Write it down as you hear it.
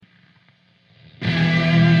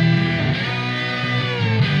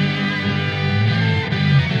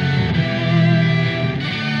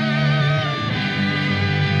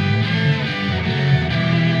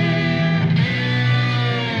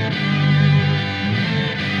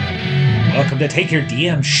Welcome to Take Your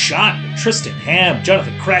DM Shot with Tristan Ham,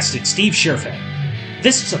 Jonathan Crest, and Steve Sherfan.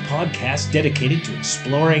 This is a podcast dedicated to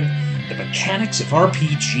exploring the mechanics of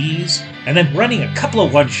RPGs and then running a couple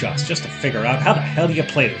of one-shots just to figure out how the hell do you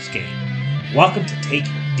play this game. Welcome to Take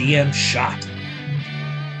Your DM Shot.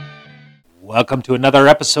 Welcome to another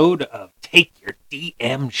episode of Take Your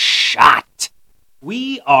DM Shot.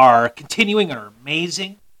 We are continuing our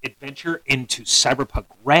amazing adventure into Cyberpunk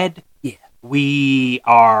Red. Yeah. We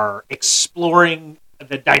are exploring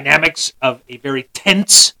the dynamics of a very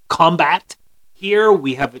tense combat. Here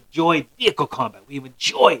we have enjoyed vehicle combat. We've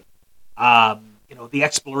enjoyed, the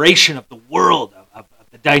exploration of the world, of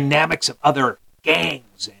the dynamics of other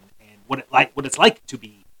gangs and what it's like to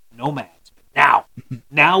be nomads. But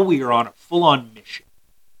now we are on a full-on mission.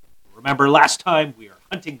 Remember last time we are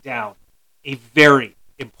hunting down a very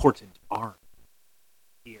important arm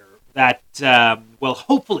here that will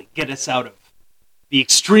hopefully get us out of the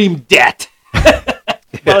extreme debt.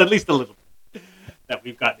 Well, at least a little bit that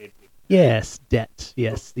we've gotten into. Yes, debt.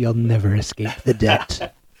 Yes, you'll never escape the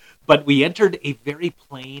debt. But we entered a very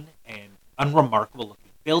plain and unremarkable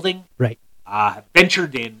looking building. Right.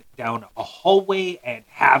 Ventured down a hallway and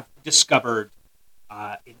have discovered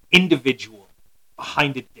an individual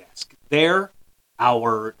behind a desk. There,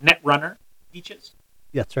 our netrunner, Peaches,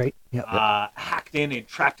 That's right. Yep. hacked in and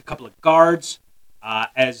tracked a couple of guards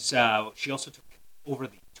as she also took over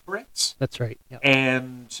the turrets. That's right. Yep.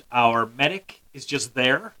 And our medic is just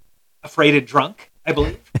there, afraid and drunk, I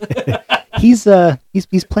believe. He's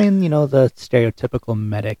playing, the stereotypical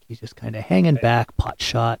medic. He's just kind of hanging back, pot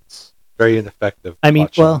shots. Very ineffective. I mean,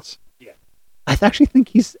 pot shots. Yeah. I actually think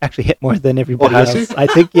he's actually hit more than everybody has else. he? I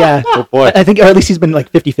think, yeah. Oh boy. I think, or at least he's been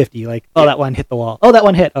like 50-50. Like, that one hit the wall. Oh, that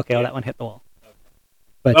one hit. Okay, that one hit the wall.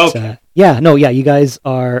 But Okay. You guys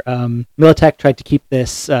are. Militech tried to keep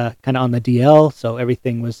this kind of on the DL, so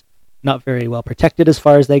everything was not very well protected as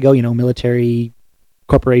far as they go. Military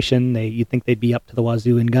corporation. You'd think they'd be up to the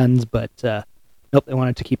wazoo in guns, but nope. They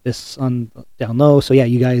wanted to keep this on down low. So yeah,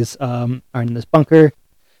 you guys are in this bunker.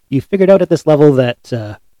 You figured out at this level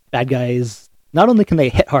that bad guys not only can they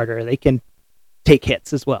hit harder, they can take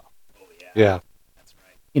hits as well. Oh, Yeah. That's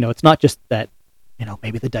right. It's not just that.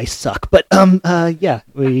 Maybe the dice suck, but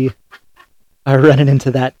we are running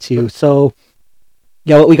into that too. So,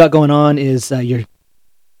 yeah, what we got going on is you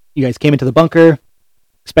guys came into the bunker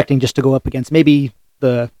expecting just to go up against maybe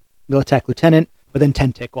the Militech lieutenant, but then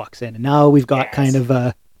Tentic walks in, and now we've got kind of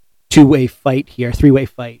a three-way fight. Yeah,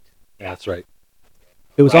 that's right.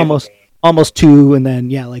 It was almost two, and then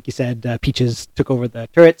like you said, Peaches took over the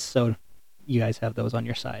turrets, so you guys have those on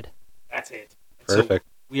your side. That's it. Perfect.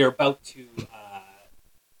 So we are about to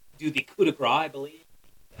do the coup de grace, I believe.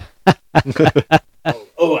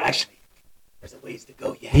 Actually, there's a ways to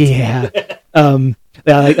go yet. Yeah.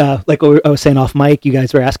 Like what I was saying off mic, you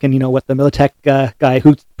guys were asking, what the Militech guy,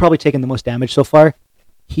 who's probably taken the most damage so far,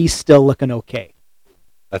 he's still looking okay.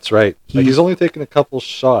 That's right. He's only taken a couple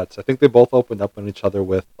shots. I think they both opened up on each other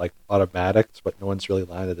with like automatics, but no one's really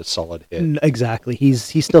landed a solid hit. Exactly. He's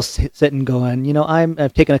still sitting going,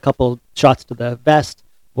 I've taken a couple shots to the vest.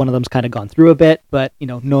 One of them's kind of gone through a bit, but,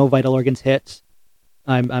 no vital organs hit.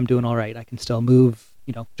 I'm doing all right. I can still move,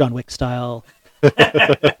 John Wick style,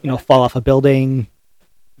 fall off a building,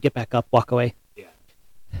 get back up, walk away. Yeah.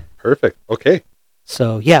 Perfect. Okay.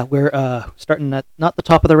 So, yeah, we're starting at not the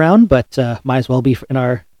top of the round, but might as well be in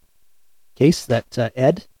our case that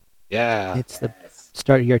Ed. Yeah. It's the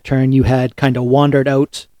start of your turn. You had kind of wandered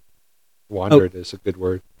out. Wandered is a good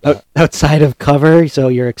word. Outside of cover, so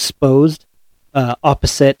you're exposed.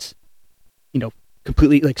 Opposite,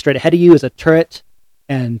 completely like straight ahead of you is a turret,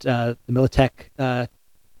 and the Militech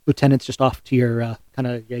lieutenant's just off to your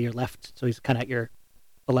your left. So he's kind of at your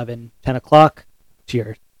 10 o'clock. To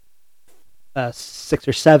your 6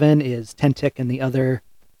 or 7 is Tentic and the other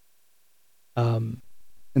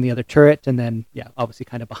turret, and then obviously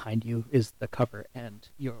kind of behind you is the cover and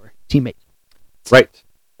your teammate. Right.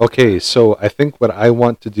 Okay, so I think what I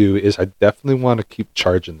want to do is I definitely want to keep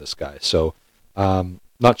charging this guy. So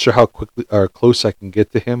not sure how quickly or close I can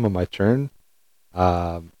get to him on my turn.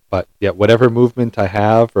 But yeah, whatever movement I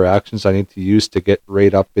have or actions I need to use to get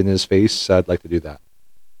right up in his face, I'd like to do that.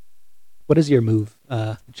 What is your move?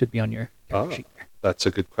 It should be on your character sheet there. That's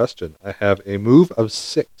a good question. I have a move of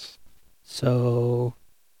 6. So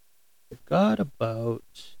we've got about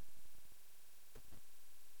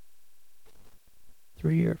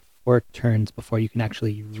 3 or 4 turns before you can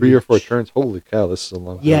actually reach. 3 or 4 turns? Holy cow, this is a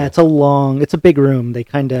long time. Yeah, it's a big room. They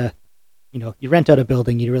kind of, you rent out a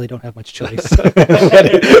building, you really don't have much choice.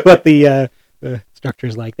 what the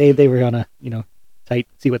structure's like. They were on a, tight,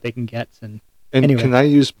 see what they can get, and And Anyway. can I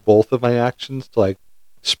use both of my actions to like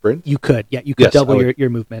sprint? You could, yeah, you could Yes, I double would your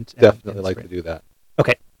movement. Definitely and like sprint. to do that.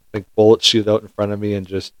 Okay. Like bullet shoot out in front of me and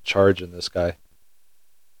just charge in this guy.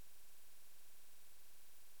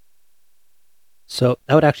 So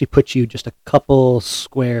that would actually put you just a couple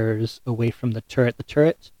squares away from the turret. The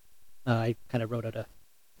turret, I kind of wrote out a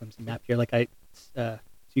flimsy map here. So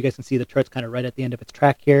you guys can see the turret's kind of right at the end of its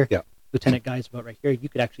track here. Yeah. Lieutenant Guy's about right here. You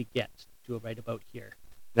could actually get to right about here.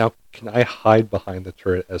 Now, can I hide behind the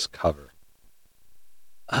turret as cover?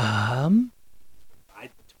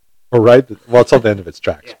 Or right? Well, it's on the end of its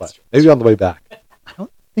tracks, Yeah, but maybe on the way back. I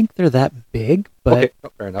don't think they're that big, but Okay,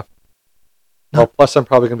 fair enough. No. Well, plus I'm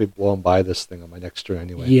probably going to be blown by this thing on my next turn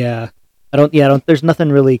anyway. yeah, I don't. There's nothing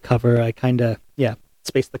really cover. I kind of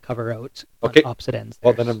space the cover out Okay. on opposite ends.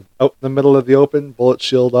 Well, there. then I'm out in the middle of the open, bullet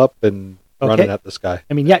shield up, and running at this guy.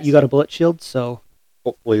 I mean, yeah, you got a bullet shield, so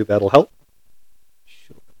Hopefully that'll help.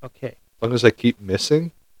 sure. Okay. As long as I keep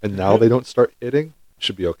missing, and now they don't start hitting, it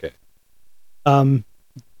should be okay.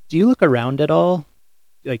 Do you look around at all?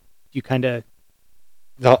 Like, do you kind of?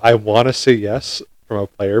 Now, I want to say yes from a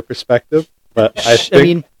player perspective, but I think... I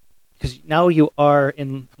mean, because now you are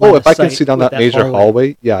in. Oh, line if of I can sight see down with that major hallway.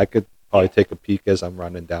 hallway, yeah, I could probably take a peek as I'm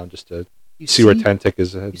running down just to You see where Tentic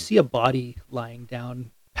is. You see a body lying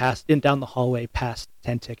down down the hallway past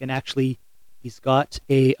Tentic, and actually, he's got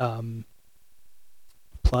a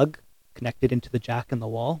plug connected into the jack in the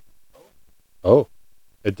wall. Oh,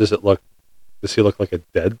 does he look like a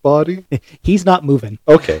dead body? He's not moving.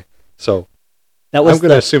 Okay, so That was I'm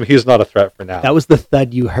going to assume he's not a threat for now. that was the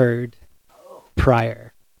thud you heard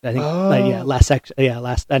prior. I think, last section. Yeah,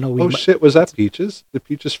 last. I know we. Oh shit, was that Peaches? Did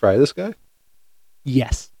Peaches fry this guy?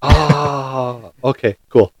 Yes. Ah, okay,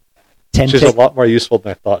 cool. She's a Tentic. lot more useful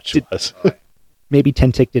than I thought she was. Maybe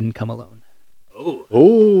Tentic didn't come alone. Oh,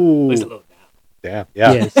 Oh, plays a little damn, down.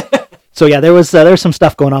 yeah. Yes. So yeah, there was some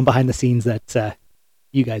stuff going on behind the scenes that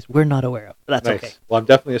you guys were not aware of. But that's Nice. okay. Well, I'm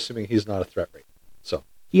definitely assuming he's not a threat right now. So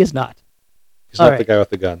He is not. he's All not the right. guy with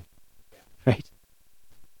the gun. Right.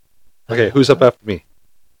 Okay, who's up after me?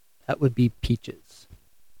 That would be Peaches.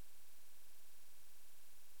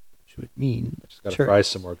 Which would mean Just got to turret. fry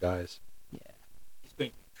some more guys. Yeah. He's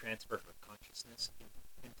going to transfer her consciousness into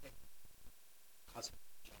Tentic. Cause him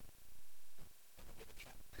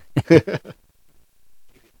to jump.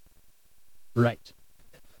 Right.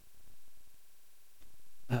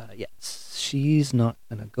 Yes. She's not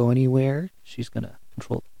gonna go anywhere. She's gonna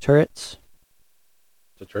control the turrets.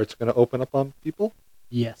 The turret's going to open up on people?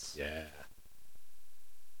 Yes. Yeah.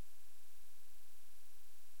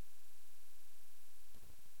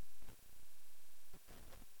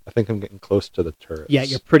 I think I'm getting close to the turret. Yeah,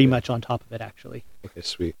 you're pretty much on top of it, actually. Okay,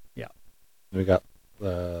 sweet. Yeah. And we got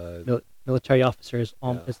Military officer is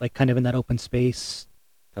Yeah. is like kind of in that open space.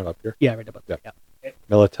 kind of up here. Yeah, right about there. Yeah. Yeah.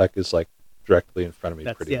 Militech is like directly in front of me,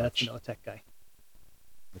 That's pretty that's much. the Militech guy.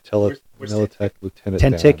 Where's Militech Lieutenant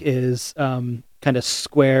Tentic Dan. is kind of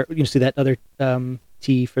square. You see that other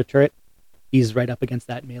T for turret? He's right up against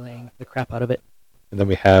that, meleeing the crap out of it. And then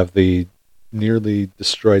we have the nearly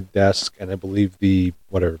destroyed desk, and I believe the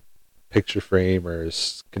whatever picture frame or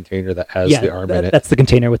container that has the arm in it. That's the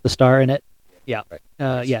container with the star in it. Yeah. Right.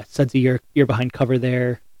 Yeah, Sudsy, you're behind cover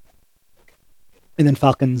there. And then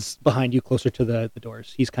Falcon's behind you closer to the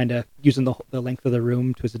doors. He's kind of using the length of the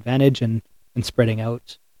room to his advantage and spreading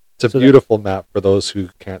out. It's a so beautiful map for those who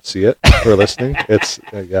can't see it or listening. It's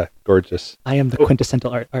gorgeous. I am the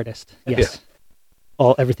quintessential artist. Yes.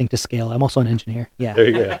 Everything to scale. I'm also an engineer. Yeah. There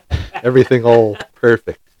you go. Everything all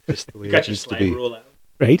perfect, just the way You it got your needs to slide be. rule out.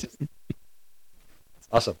 Right?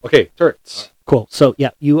 Awesome. Okay, turrets. Cool. So yeah,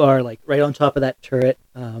 you are like right on top of that turret.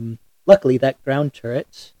 Luckily, that ground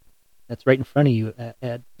turret that's right in front of you,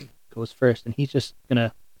 Ed, goes first, and he's just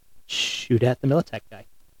gonna shoot at the Militech guy.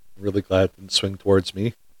 Really glad it didn't swing towards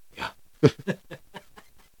me.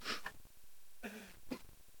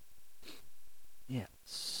 Yeah.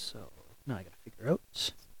 So now I gotta figure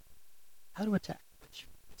out how to attack.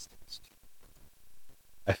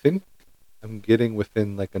 I think I'm getting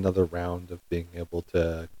within like another round of being able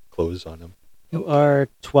to close on him. You are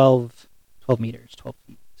 12 meters, 12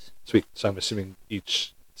 feet. Sweet. So I'm assuming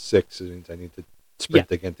each 6 means I need to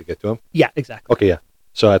sprint again to get to him. Yeah, exactly. Okay, yeah.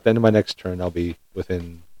 So at the end of my next turn, I'll be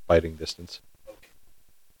within fighting distance. Okay.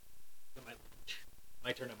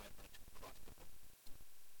 My turn. I might launch across.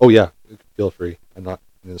 Oh yeah, feel free. I'm not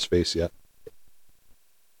in his face yet.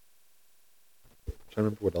 I'm trying to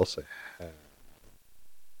remember what else I have.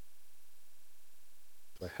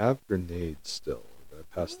 Do I have grenades still? Did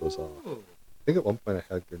I pass those off? Ooh. I think at one point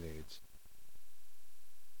I had grenades.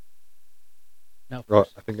 No. Oh,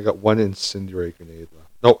 I think I got one incendiary grenade left.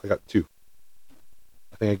 No, I got 2.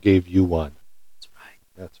 think I gave you one. That's right.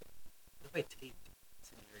 That's right. What if I taped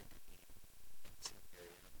Incendiary to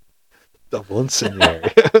Incendiary? Double incendiary.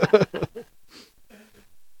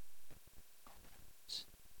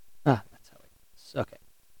 That's how it is. Okay.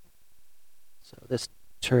 So this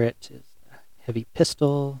turret is a heavy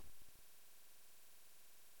pistol.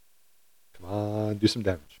 Come on, do some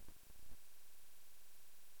damage.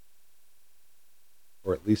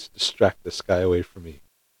 Or at least distract this guy away from me.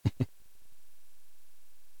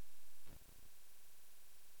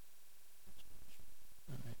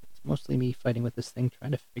 Alright, it's mostly me fighting with this thing,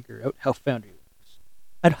 trying to figure out how Foundry works.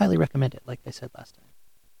 I'd highly recommend it, like I said last time.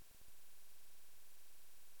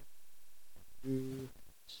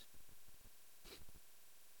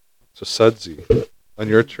 So Sudsy, on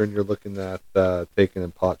your turn, you're looking at taking a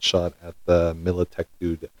pot shot at the Militech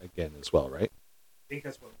dude again as well, right? I think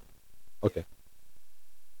that's what. Okay.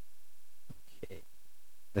 Okay.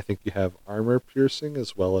 I think you have armor piercing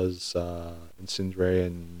as well as incendiary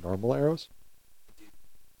and normal arrows.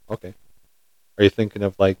 Okay. Are you thinking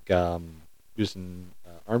of like using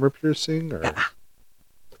armor piercing or?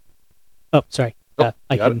 Oh, sorry. Oh,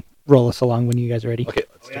 I got can roll us along when you guys are ready. Okay,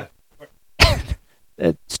 let's Oh, do yeah. it.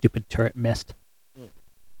 That stupid turret missed.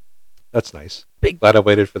 That's nice. Big Glad I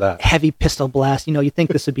waited for that. heavy pistol blast. You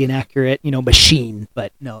think this would be an accurate, machine,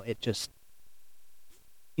 but no, it just,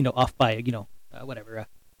 off by, whatever,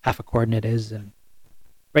 half a coordinate is, and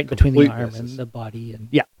right between the Complete arm misses. and the body, and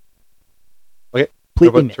yeah. Okay. What Completely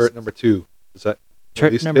about missed. turret number 2? Is that at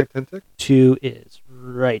Turret least number hit Tintic? 2 is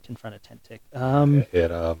right in front of Tentic. Hit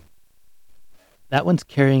That one's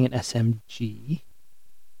carrying an SMG,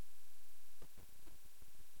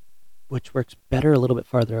 which works better a little bit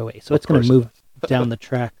farther away. So it's going to move down the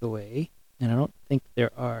track away, and I don't think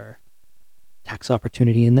there are tax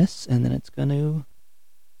opportunity in this, and then it's going to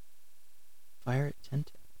fire at Tentic.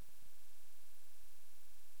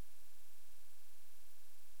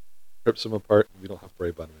 rips them apart. We don't have to worry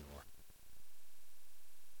about them anymore.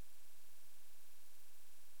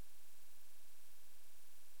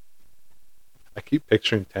 I keep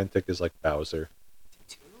picturing Tantic as like Bowser.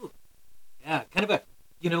 Too. Yeah, kind of a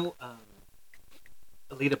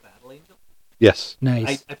Alita Battle Angel. Yes.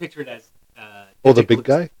 Nice. I picture it as. Oh, the Tintic big looks-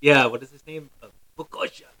 guy? Yeah. What is his name?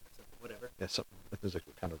 Bukosha or something. Whatever. Yeah, something. I think it was like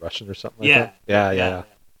kind of Russian or something Yeah. like that. Yeah.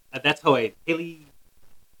 That's how I Haley.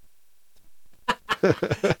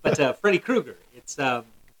 But Freddy Krueger. It's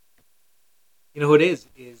you know who it is?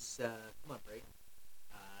 Come on, Bray.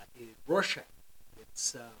 Is Rorschach.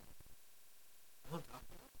 It's you know what I'm talking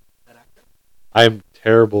about? That actor. I'm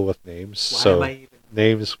terrible with names, Why so am I even?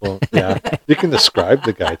 names won't. Yeah, you can describe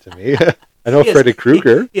the guy to me. I know He has- Freddy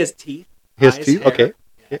Krueger. He has teeth. He has eyes, teeth. hair. Okay,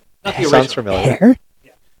 Yeah. Not the sounds original. familiar. Hair?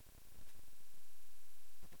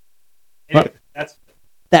 Anyway, that's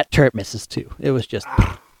That turret misses too. It was just...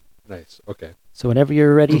 Nice. Okay. So whenever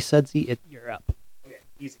you're ready, Sudsy, you're up. okay.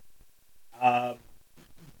 Easy.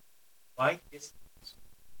 My distance.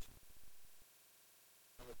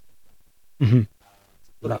 Mm-hmm.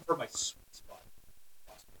 Looking for my sweet spot.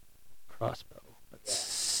 Crossbow.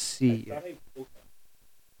 Let's Yeah. see. I thought I both had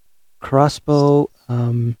Crossbow,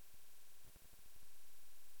 so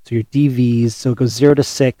your DVs, so it goes 0 to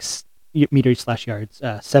 6 meters/yards,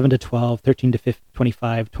 7 to 12, 13 to 50,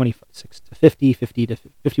 25, 26 to 50, 50 to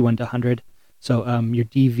 51 to 100. So your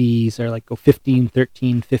DVs are like go 15,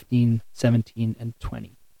 13, 15, 17, and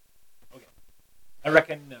 20. I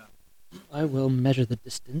reckon. I will measure the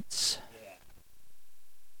distance. Yeah.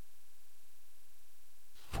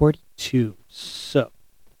 42. So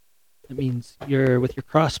that means with your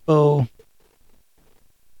crossbow,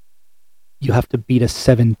 you have to beat a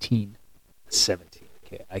 17. 17.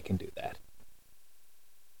 Okay, I can do that.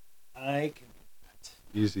 I can do that.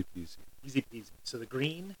 Easy peasy. Easy peasy. So the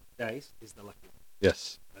green dice is the lucky one.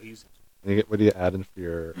 Yes. I'll use it. What do you add in for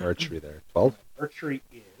your archery there? 12? Archery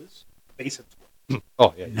is base of 12.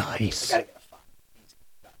 Oh yeah. I Nice. gotta get a 5. Easy.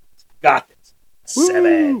 Got this.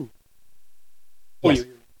 7. Woo! Oh, Yes.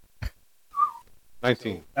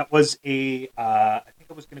 19. So that was a. I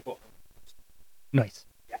think I was gonna go. Nice.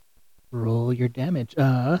 Yeah. Roll your damage.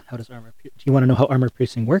 How does armor? Do you want to know how armor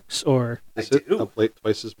piercing works, or Is I it do. complete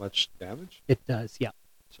twice as much damage? it does? Yeah,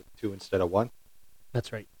 So 2 instead of 1?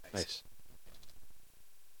 that's right. Nice.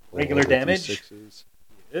 Regular Roll the damage? D6s.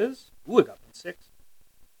 Is. Ooh, I got 1 6.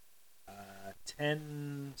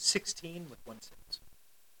 10, 16 with 1 6.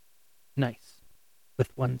 Nice.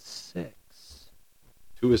 With 1 6.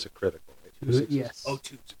 2 is a critical, right? 2 sixes? Yes. Oh,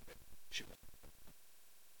 2. Shoot.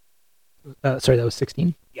 Sorry, that was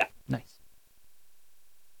 16. Yeah. Nice.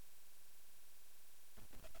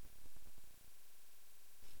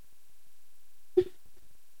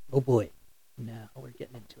 Oh boy. Now we're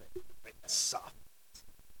getting into it. Right, soft.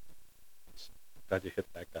 Glad you hit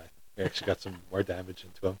that guy. You actually got some more damage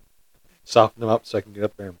into him. Soften him up so I can get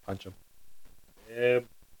up there and punch him. Yeah.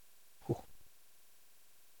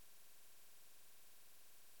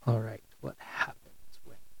 All right, what happens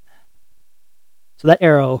when? So that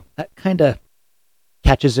arrow, that kind of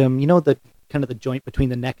catches him. You know the kind of the joint between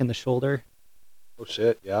the neck and the shoulder, Oh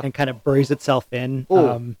shit! Yeah. and kind of buries itself in.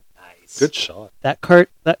 Oh. Nice. Good shot. That caught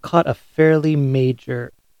a fairly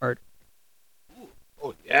major artery,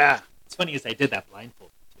 Oh yeah. It's funny as I did that blindfold,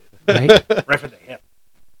 too. right? Right from the hip.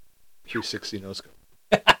 360 no scope.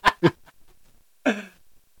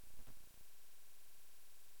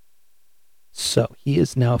 So he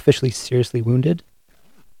is now officially seriously wounded.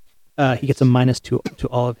 He gets a -2 to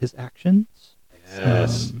all of his actions.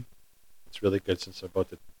 Yes. Um, It's really good since I'm about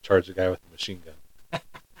to charge a guy with a machine gun.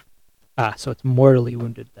 So it's mortally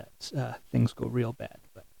wounded that things go real bad.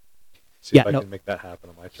 But See Yeah, if I no. can make that happen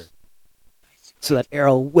on my turn. so that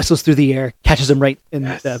arrow whistles through the air, catches him right in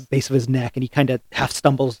Yes. the base of his neck, and he kind of half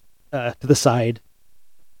stumbles to the side,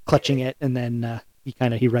 clutching it, and then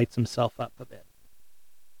he rights himself up a bit.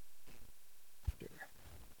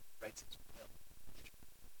 Right since we will.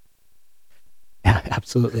 Yeah,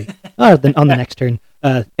 absolutely. Then on the next turn,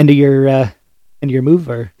 end of your move,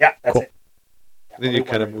 or Yeah, that's Cool. it. Yeah, Then you only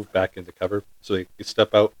kind of one move back into cover. So you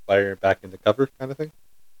step out, fire back into cover kind of thing.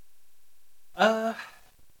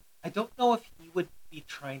 I don't know if he would be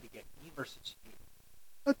trying to get me versus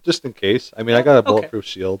you. Just in case. I mean, I Yeah, got a okay. bulletproof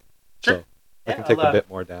shield. Sure. So I Yeah, can take I'll, a bit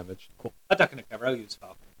more damage. I'll duck into cover. I'll use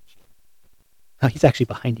Falcon. oh, he's actually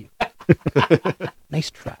behind you.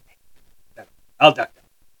 Nice try. I'll duck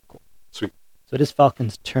down. Sweet. So it is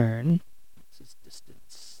Falcon's turn. What's his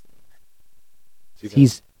distance? So you can-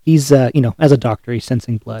 He's as a doctor, he's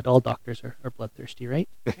sensing blood. All doctors are bloodthirsty, right?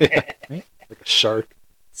 like a shark.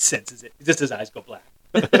 Senses it. Just his eyes go black.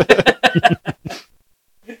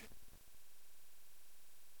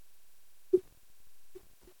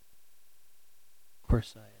 Of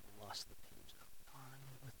course, I had lost the page on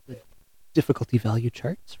with the difficulty value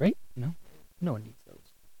charts, right? No one needs those.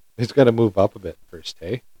 He's got to move up a bit first,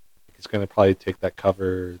 hey? He's going to probably take that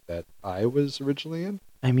cover that I was originally in.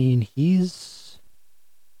 I mean, he's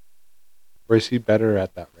Or is he better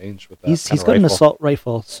at that range with that he's kind of got an rifle? assault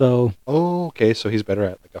rifle, so Oh, okay. So he's better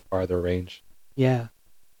at like a farther range. yeah.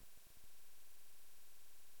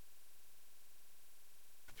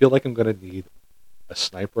 I feel like I'm going to need a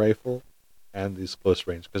sniper rifle and these close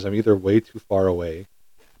range because I'm either way too far away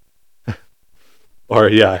or,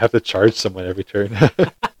 yeah, I have to charge someone every turn.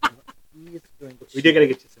 We do got to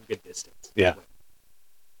get you some good distance. Yeah.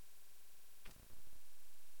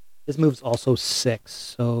 His move's also 6,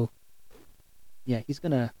 so yeah, he's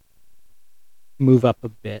gonna move up a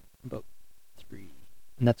bit, about 3,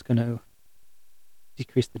 and that's gonna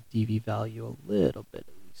decrease the DV value a little bit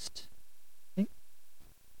at least.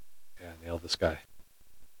 Yeah, nail this guy.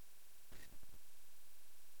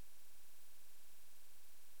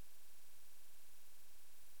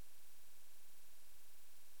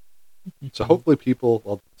 So hopefully people,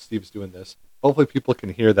 while Steve's doing this, hopefully people can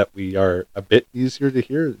hear that we are a bit easier to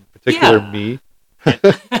hear, in particular Yeah. me.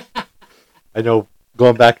 I know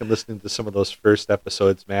going back and listening to some of those first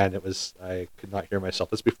episodes, man, I could not hear myself.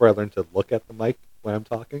 That's before I learned to look at the mic when I'm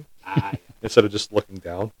talking Ah, instead of just looking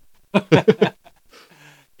down.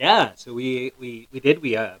 yeah. So we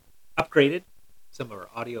upgraded some of our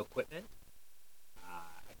audio equipment.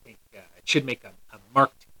 I think it should make a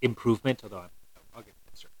marked improvement. Although I'll get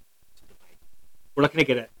closer to the mic. We're looking to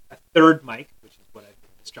get a third mic, which is what I've been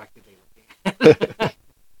distractedly looking at.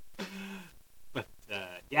 But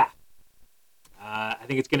yeah, I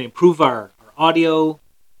think it's going to improve our audio,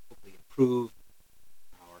 hopefully improve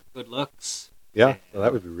our good looks. Yeah, well,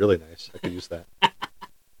 that would be really nice. I could use that.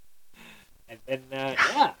 And then,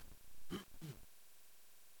 yeah.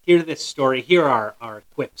 Hear this story. Here are our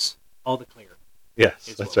quips. All the clear. Yes,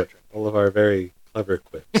 Is that's what we're right. All of our very clever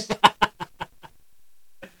quips.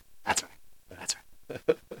 That's right. That's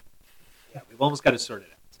right. Yeah, we've almost got it sorted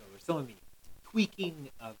out. So we're still in the tweaking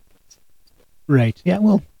of Right. Yeah,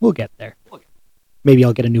 we'll get there. We'll get Maybe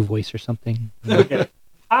I'll get a new voice or something. Okay.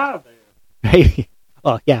 Ah, there. Right?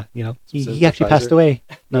 Oh yeah, he actually passed Synthesizer. away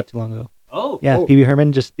not too long ago. Oh. Yeah, Oh. P.B.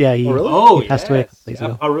 Herman just he really? Oh, he passed away a couple yes. days Yeah,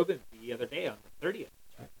 ago. Paul Rubin the other day on the 30th.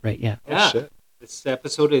 Right. Yeah. Oh, Yeah. shit. This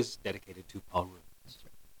episode is dedicated to Paul Rubin.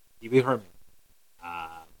 E.B. Herman.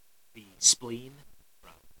 The spleen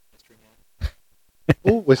from Mystery Man.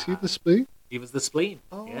 Oh, was he the spleen? He was the spleen.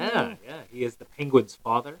 Oh. Yeah. He is the Penguin's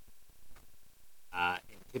father.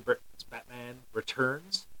 In Tim Burton's Batman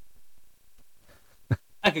Returns.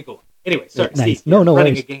 I could go on. Anyway, sorry, Nice. Steve. No you're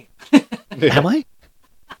running worries. a game. Am I?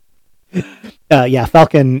 Yeah,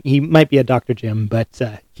 Falcon. He might be a Dr. Jim, but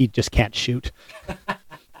he just can't shoot.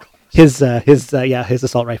 His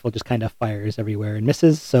assault rifle just kind of fires everywhere and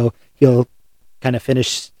misses. So he'll kind of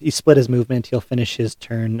finish. He split his movement. He'll finish his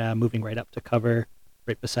turn moving right up to cover,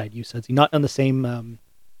 right beside you. Sudsy. Not on the same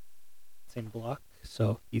block.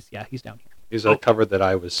 So he's down here. He's a cover that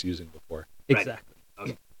I was using before. Exactly.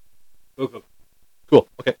 Okay. Go. Cool.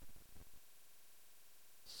 Okay.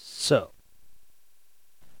 So,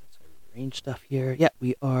 range stuff here. Yeah,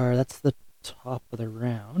 we are. That's the top of the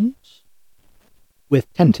round.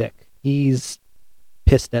 With Tentic, he's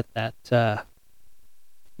pissed at that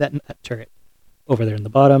turret over there in the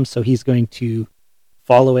bottom. So he's going to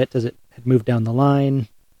follow it as it had moved down the line,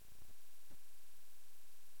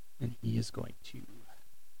 and he is going to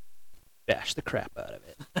bash the crap out of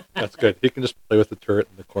it. That's good. He can just play with the turret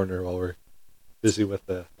in the corner while we're busy with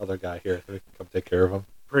the other guy here. So we can come take care of him.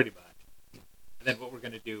 Pretty much. And then what we're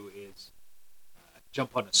going to do is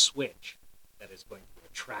jump on a switch that is going to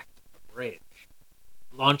attract a bridge,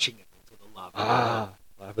 launching it into the lava.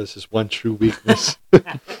 Lava's his one true weakness.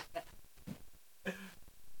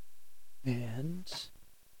 And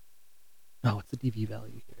what's the DV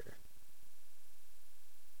value here?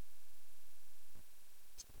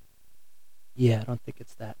 Yeah, I don't think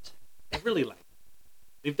it's that. I really like it.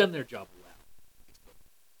 They've done their job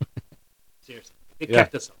well. Seriously. They Yeah.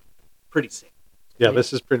 kept us up pretty safe. Yeah,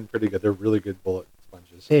 this is pretty good. They're really good bullet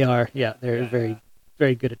sponges. They are, yeah. They're very,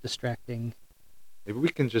 very good at distracting. Maybe we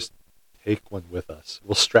can just take one with us.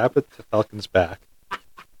 We'll strap it to Falcon's back.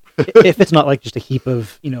 If it's not like just a heap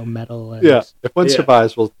of, metal. And, Yeah, if one Yeah.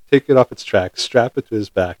 survives, we'll take it off its tracks, strap it to his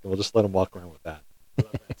back, and we'll just let him walk around with that. I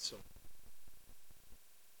love that so much.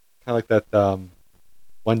 Kind of like that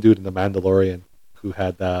one dude in The Mandalorian who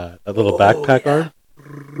had that little backpack arm.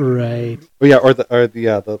 Right. Oh yeah, or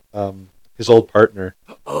his old partner,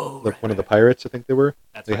 one of the pirates, I think they were.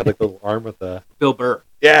 That's They right. had like a little arm with a Bill Burr.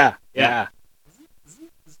 yeah. Yeah.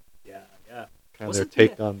 Yeah. Kind of their Wasn't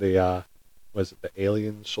take the- on the was it the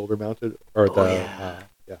alien shoulder mounted or Oh, the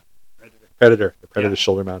yeah. Predator Yeah.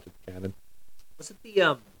 shoulder mounted cannon. Was it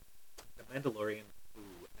the Mandalorian who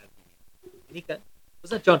had the minigun?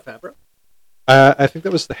 Was that Jon Favreau? I think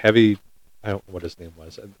that was the heavy. I don't know what his name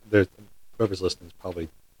was. Whoever's listening probably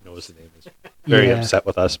knows the name. Is very Yeah. upset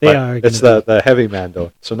with us, They but are it's gonna the heavy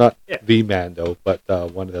Mando. So not Yeah. the Mando, but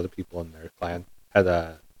one of the other people in their clan had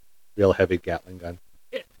a real heavy Gatling gun.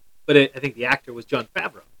 But I think the actor was Jon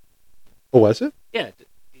Favreau. Oh, was it? Yeah,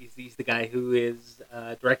 he's the guy who is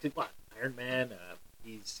directed Iron Man.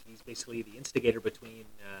 He's basically the instigator between.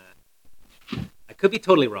 I could be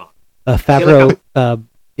totally wrong. Favreau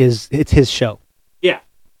it's his show. Yeah,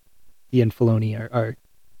 He and Filoni are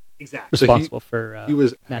exactly. So he- responsible for He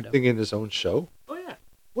was Mando. acting in his own show. Oh yeah,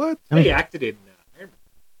 What? I he acted in Iron Man.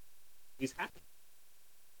 He's happy.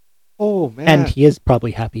 Oh man! And he is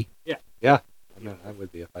probably happy, yeah, I mean, I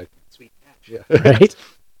would be if I. Sweet catch. Yeah. right?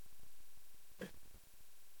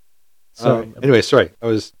 Sorry. Anyway, sorry, I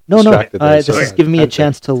was No, distracted. there, this so, is giving me a I'm-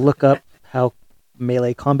 chance to look up how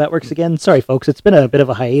melee combat works again. Sorry, folks, it's been a bit of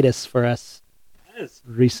a hiatus for us Yes.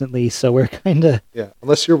 recently, so we're kind of Yeah,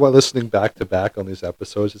 unless you're listening back to back on these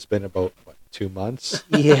episodes, it's been about 2 months.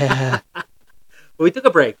 yeah. But we took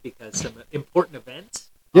a break because some important events.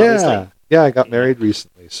 Yeah, obviously. yeah, I got married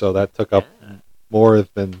recently, so that took up Yeah. more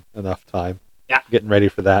than enough time. Yeah. Getting ready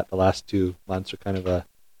for that. The last 2 months are kind of a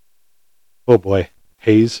oh boy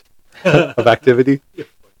haze of activity. Yeah,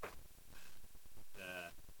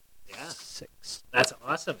 6. that's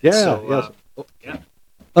awesome. Yeah, So, yeah. yeah.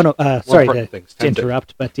 Oh no, More sorry important to, things. to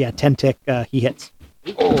interrupt, but yeah, Tentic he hits,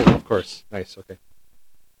 Oh, of course. Nice. Okay.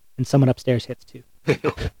 and someone upstairs hits too.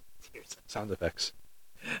 Seriously. Sound effects.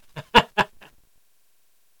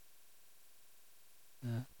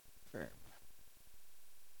 Firm.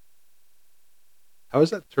 How is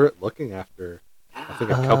that turret looking after? I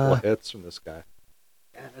think a couple of hits from this guy.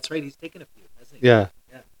 Yeah, that's right. He's taken a few, hasn't he? Yeah.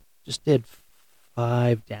 Just did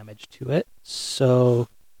 5 damage to it, so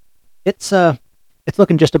it's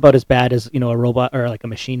looking just about as bad as a robot or like a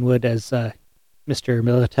machine would as Mr.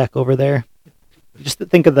 Militech over there. Just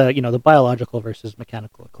think of the biological versus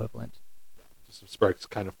mechanical equivalent. Some sparks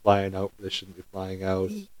kind of flying out. They shouldn't be flying out.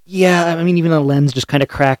 Yeah, I mean even the lens just kind of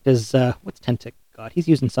cracked as what's Tentic got? He's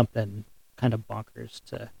using something kind of bonkers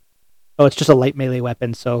to. Oh, it's just a light melee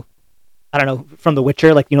weapon. So I don't know, from The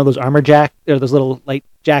Witcher, like those armor jack or those little light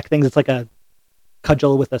jack things. It's like a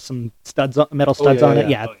cudgel with some studs, metal studs yeah, on it.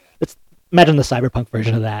 yeah. Yeah, Oh, yeah. it's imagine the cyberpunk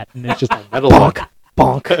version of that, and it's just Metal bonk,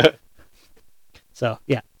 bonk. So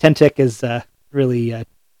yeah, Tentic is really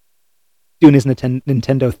doing his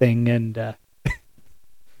Nintendo thing and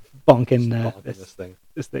bonking Bonking this,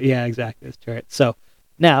 this thing. yeah, exactly, this turret. So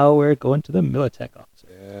now we're going to the Militech officer.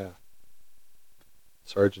 Yeah.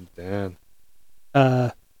 Sergeant Dan.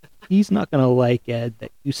 He's not going to like, Ed,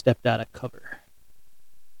 that you stepped out of cover.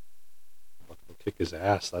 I'll kick his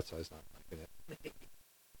ass. That's why he's not liking it.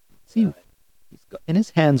 See, he's got, in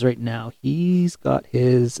his hands right now, he's got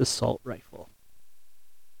his assault rifle.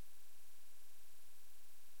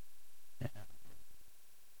 Yeah.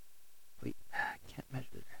 Wait, I can't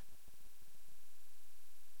measure.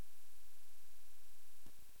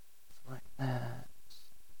 Select that.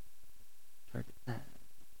 Target that.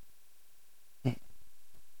 Yeah.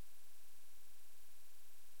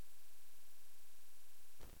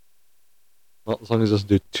 Well, as long as it doesn't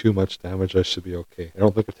do too much damage, I should be okay. I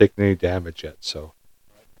don't think I've taken any damage yet, so.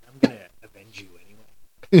 I'm gonna avenge you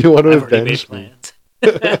anyway. You want to I've already made avenge me?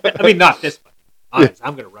 plans. I mean, not this one. Honest,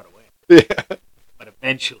 I'm gonna run away. Yeah. But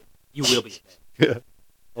eventually, you will be avenged. Yeah.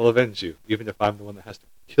 I'll avenge you, even if I'm the one that has to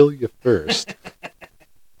kill you first.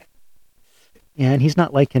 Yeah, and he's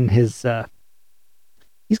not liking his.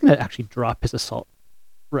 He's going to actually drop his assault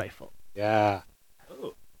rifle. Yeah.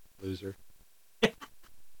 Oh. Loser. Just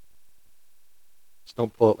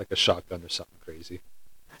don't pull it like a shotgun or something crazy.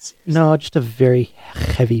 Seriously. No, just a very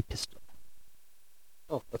heavy pistol.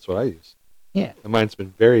 Oh, that's what I use. Yeah. And mine's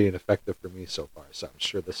been very ineffective for me so far, so I'm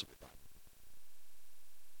sure this will be fine.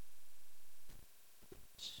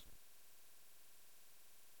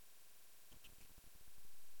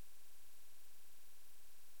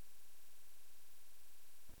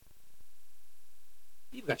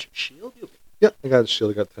 You've got your shield. Yeah, I got a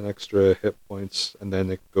shield. I got 10 extra hit points, and then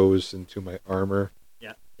it goes into my armor,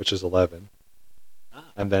 Yeah. which is 11. Ah,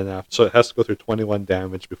 And then after, so it has to go through 21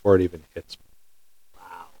 damage before it even hits me.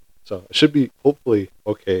 wow. So it should be hopefully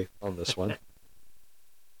okay on this one.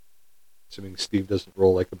 Assuming Steve doesn't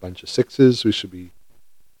roll like a bunch of sixes, we should be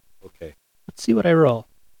okay. Let's see what I roll.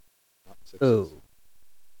 Not sixes. Oh.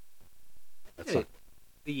 That's not.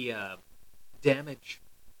 The damage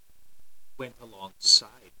went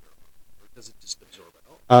alongside, or does it just absorb it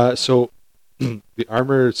all? So the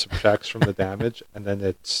armor subtracts from the damage, and then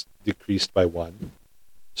it's decreased by 1.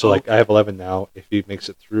 So like Okay. I have 11 now. If he makes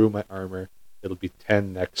it through my armor, it'll be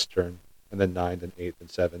 10 next turn, and then 9, then 8, then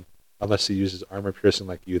 7. Unless he uses armor piercing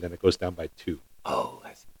like you, then it goes down by 2. Oh,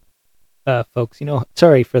 I see. Folks,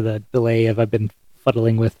 sorry for the delay of I've been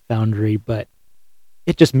fuddling with Foundry, but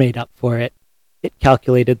it just made up for it. It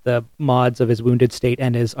calculated the mods of his wounded state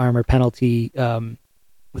and his armor penalty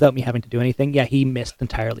without me having to do anything. Yeah, he missed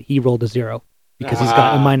entirely. He rolled a 0 because he's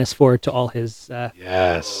got a -4 to all his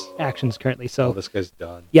Yes. actions currently. Oh, So this guy's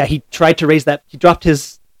done. yeah, he tried to raise that. He dropped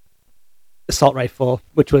his assault rifle,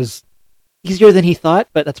 which was easier than he thought,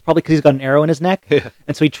 but that's probably because he's got an arrow in his neck. Yeah.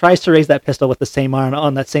 And so he tries to raise that pistol with the same arm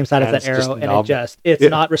on that same side And of it's that just arrow, and numb. it's Yeah.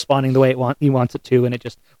 not responding the way he wants it to, and it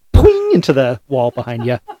just poing into the wall behind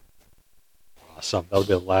you. Awesome. That'll be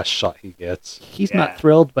the last shot he gets. He's Yeah. not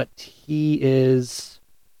thrilled, but he is.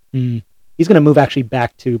 He's going to move actually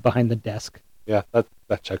back to behind the desk. Yeah,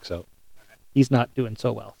 that checks out. He's not doing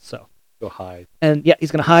so well. So, Go hide. and yeah, he's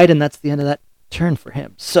going to hide, and that's the end of that turn for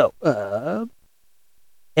him. So,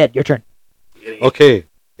 Ed, your turn. Okay.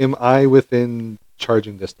 Am I within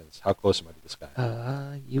charging distance? How close am I to this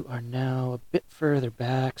guy? You are now a bit further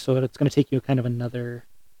back, so it's going to take you kind of another.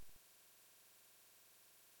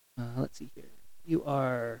 Let's see here. You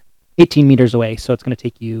are 18 meters away, so it's going to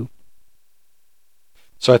take you.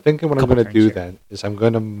 So I think what I'm Couple going to turns do here. then is I'm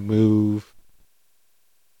going to move.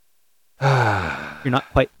 You're not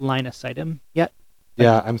quite line of sight him yet.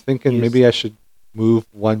 Yeah, I'm thinking Use- maybe I should move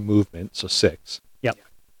one movement, so 6. Yep.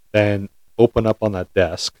 Then open up on that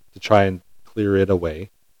desk to try and clear it away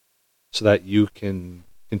so that you can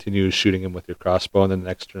continue shooting him with your crossbow, and then the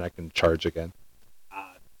next turn I can charge again.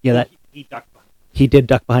 Yeah, that He ducked behind. he did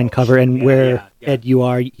duck behind cover, and yeah, where yeah. Ed you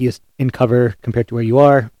are, he is in cover compared to where you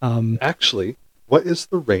are. Actually, what is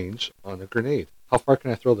the range on a grenade? How far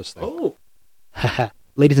can I throw this thing? Oh,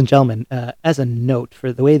 Ladies and gentlemen, as a note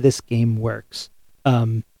for the way this game works,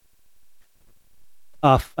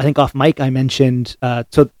 off mic I mentioned.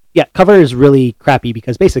 So yeah, cover is really crappy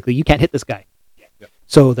because basically you can't hit this guy. Yeah.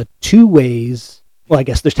 So the 2 ways, well, I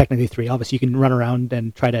guess there's technically 3. Obviously, you can run around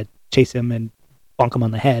and try to chase him and bonk him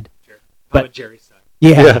on the head. sure. But- How about Jerry's son?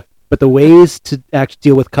 Yeah. But the ways to actually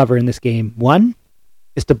deal with cover in this game, one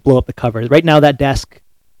is to blow up the cover. Right now, that desk,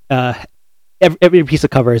 every piece of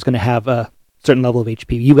cover is going to have a certain level of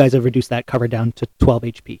HP. You guys have reduced that cover down to 12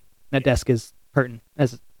 HP. That desk is hurting,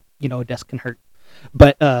 as you know, a desk can hurt.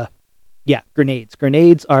 But yeah, grenades.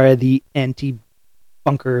 Grenades are the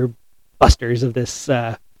anti-bunker busters of this.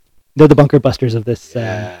 They're the bunker busters of this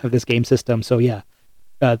Yeah. game system. So yeah,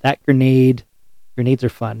 that grenades are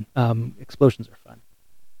fun. Explosions are fun.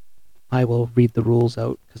 I will read the rules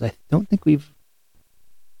out because I don't think we've.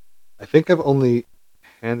 I think I've only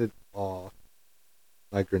handed off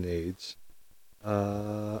my grenades.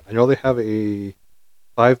 I know they have a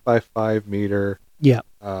 5 by 5 meter Yeah.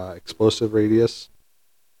 explosive radius.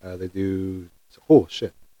 They do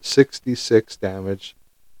 66 damage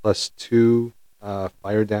plus 2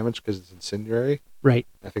 fire damage because it's incendiary. Right.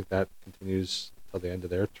 I think that continues till the end of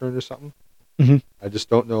their turn or something. Mm-hmm. I just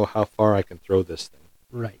don't know how far I can throw this thing.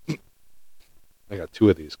 Right. I got 2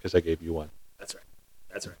 of these because I gave you 1. That's right.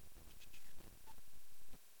 That's right.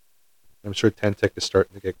 I'm sure Tentic is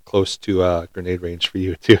starting to get close to grenade range for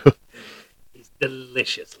you too. He's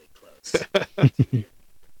deliciously close.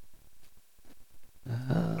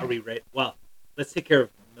 Are we ready? Well, let's take care of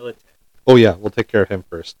military. Oh yeah, we'll take care of him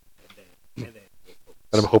first. And then we'll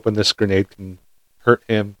But I'm hoping this grenade can hurt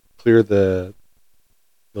him, clear the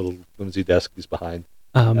little flimsy desk he's behind,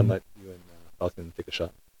 and let you and Falcon take a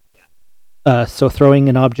shot. So throwing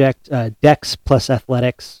an object, Dex plus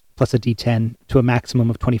Athletics plus a D10 to a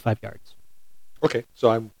maximum of 25 yards. Okay,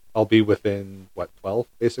 so I'll be within 12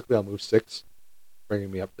 basically. I'll move 6,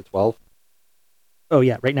 bringing me up to 12. Oh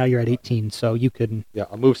yeah, right now you're at 18, so you can. Yeah,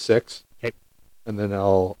 I'll move 6. Okay. And then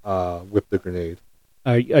I'll whip the grenade.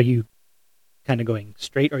 Are you kind of going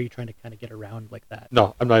straight, or are you trying to kind of get around like that?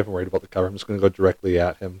 No, I'm not even worried about the cover. I'm just going to go directly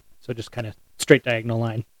at him. So just kind of straight diagonal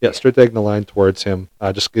line. Yeah, straight diagonal line towards him.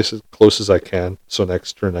 Just get as close as I can. So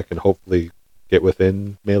next turn I can hopefully get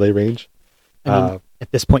within melee range. I mean,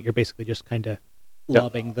 at this point, you're basically just kind of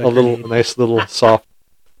lobbing the grenade. Nice little soft,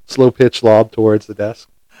 slow pitch lob towards the desk.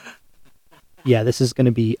 Yeah, this is going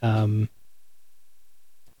to be a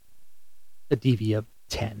DV of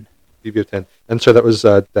 10. DV of 10. And so that was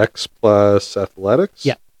Dex plus Athletics?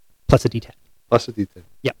 Yeah, plus a D10. Plus a D10.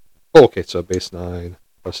 Yeah. Oh, okay, so base 9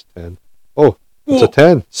 plus 10. Oh, it's a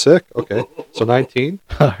 10. Sick. Okay. So 19.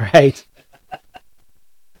 All right.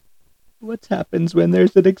 What happens when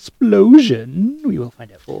there's an explosion? We will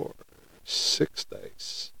find out. 4, 6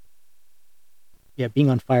 dice. Yeah,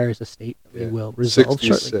 being on fire is a state that we Yeah. will resolve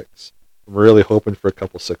shortly. 66. I'm really hoping for a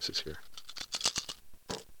couple 6s here.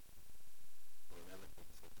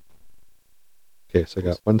 Okay, so I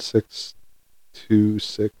got 1 6, 2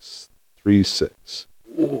 6, 3 6.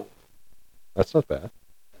 Ooh. That's not bad.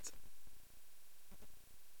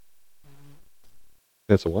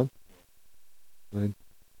 That's a 1. 9,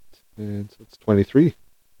 10, so it's 23.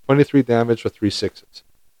 23 damage with 3 6s.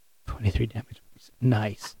 23 damage.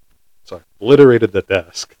 Nice. So I obliterated the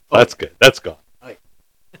desk. That's good. That's gone.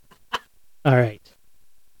 All right.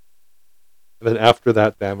 And then after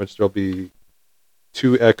that damage, there'll be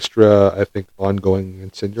 2 extra, I think, ongoing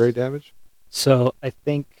incendiary damage. So I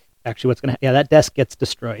think actually what's going to that desk gets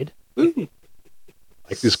destroyed. I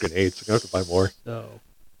like these grenades. I'm going to have to buy more. So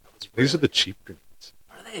These are the cheap grenades.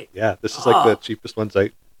 Are they? Yeah, this is like the cheapest ones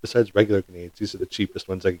besides regular grenades, these are the cheapest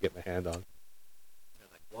ones I could get my hand on. They're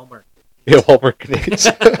like Walmart. Yeah, Walmart grenades.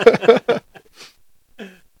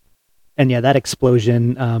 and yeah, that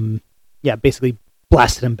explosion basically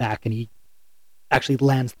blasted him back, and he actually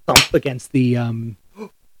lands thump against the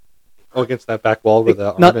against that back wall where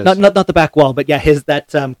the arm not, is. not the back wall, but yeah,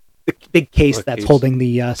 the big case that's case. holding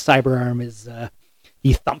the cyber arm is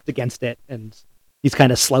he thumped against it, and he's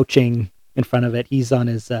kind of slouching in front of it. He's on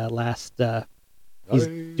his last. He's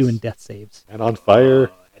Nice. doing death saves. And on fire.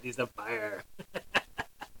 Oh, and he's on fire.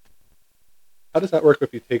 How does that work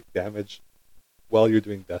if you take damage while you're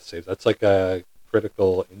doing death saves? That's like a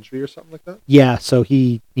critical injury or something like that? Yeah, so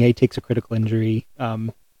he takes a critical injury.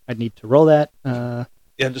 I'd need to roll that. Yeah,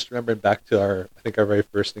 I'm just remembering back to our very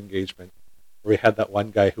first engagement where we had that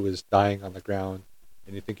one guy who was dying on the ground,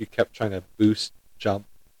 and you think you kept trying to boost jump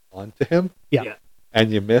onto him, Yeah.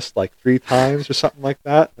 and you missed like 3 times or something like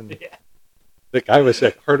that, and Yeah. the guy was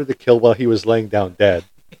like harder to kill while he was laying down dead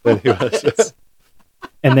than he was.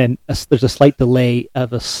 And then there's a slight delay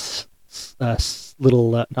of a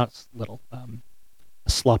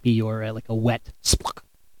sloppy or like a wet spluck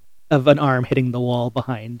of an arm hitting the wall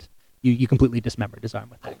behind you. You completely dismembered his arm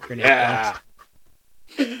with that grenade. Yeah.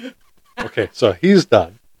 Okay, so he's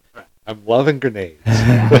done. I'm loving grenades.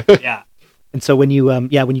 Yeah. And so when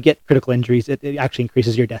you get critical injuries, it actually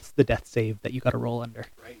increases the death save that you got to roll under.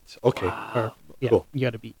 Right. Okay. Wow. Yeah, Cool. you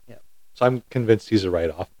got to beat. Yeah. So I'm convinced he's a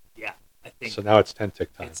write-off. Yeah. I think So now it's 10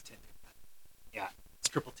 tick time. it's 10. Yeah. It's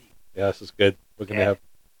triple T. Yeah, this is good. We're going to Yeah. have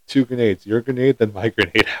 2 grenades. Your grenade, then my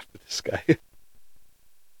grenade after this guy.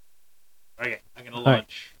 Okay. I'm going to right.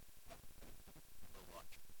 launch.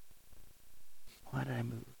 Why did I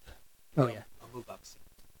move? Oh yeah. I'll move up.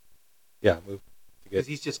 Yeah, move to Because get.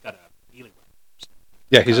 he's just got a healing weapon.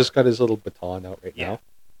 Yeah, he's just got his little baton out right Yeah. now.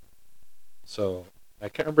 So I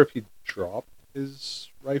can't remember if he dropped his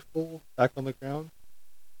rifle back on the ground.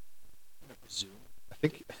 I'm gonna presume. I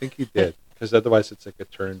think he did, because otherwise it's like a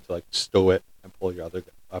turn to like stow it and pull your other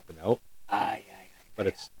weapon out. Yeah. But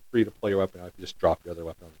it's free to pull your weapon out if you just drop your other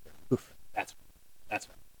weapon on the ground. Oof. That's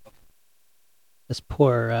right. Okay. This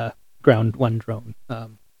poor ground one drone.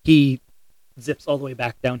 He zips all the way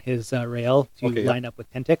back down his rail to Okay, yeah. line up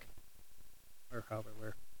with Tentic, or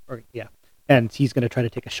however yeah. And he's going to try to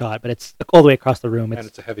take a shot, but it's all the way across the room. And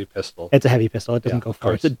it's a heavy pistol. It's a heavy pistol. It doesn't Yeah, go of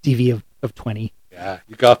far. It's a course. DV of 20. Yeah,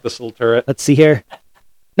 you got this little turret. Let's see here.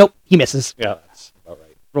 Nope, he misses. Yeah, that's about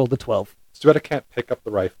right. Rolled the 12. It's too bad I can't pick up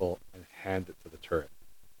the rifle and hand it to the turret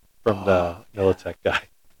from the Militech guy.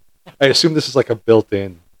 I assume this is like a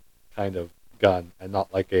built-in kind of gun and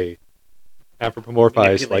not like a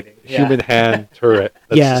anthropomorphized like Manipulating, yeah. human hand turret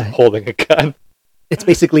that's Yeah. just holding a gun. It's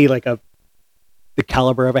basically like the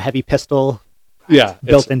caliber of a heavy pistol Yeah,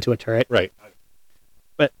 built into a turret. right.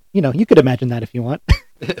 But, you could imagine that if you want.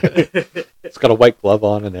 It's got a white glove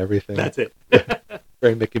on and everything. That's it.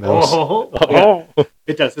 Very Mickey Mouse. Oh, Oh. yeah.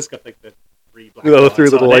 It does. It's got like the three black The three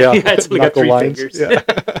dots on little it. Yeah, it's only got knuckle three lines. fingers.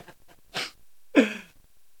 Yeah.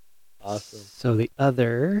 Awesome. So the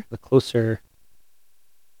closer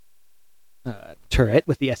turret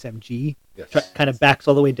with the SMG, Yes. kind of backs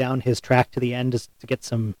all the way down his track to the end just to get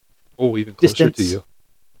some Oh, even closer to distance. you.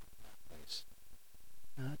 Nice.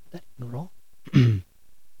 that can roll.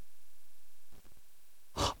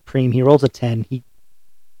 Preem, he rolls a 10.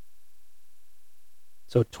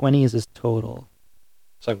 So 20 is his total.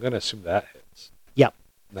 So I'm going to assume that hits. Yep.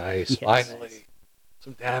 Nice. He hits. Finally.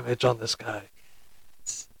 Some damage on this guy.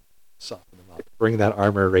 Soften him up. Bring that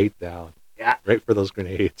armor rate down. Yeah. Right for those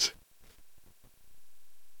grenades.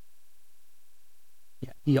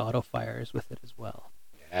 Yeah, he auto fires with it as well.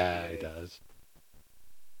 Yeah, he does.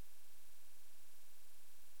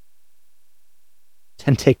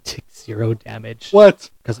 10 take 0 damage What?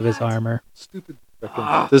 because of his What? armor. Stupid. frickin-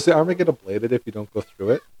 Ah. Does the armor get ablated if you don't go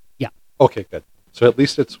through it? Yeah. Okay, good. So at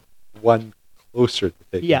least it's one closer to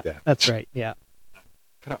taking Yeah, damage. that's right. Yeah. What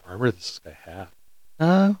kind of armor does this guy have?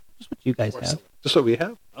 Just what you guys have. Just what we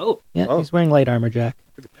have? Oh, Yeah, Oh. he's wearing light armor, Jack.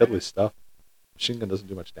 Pretty piddly stuff. Machine gun doesn't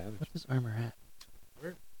do much damage. What's his armor at?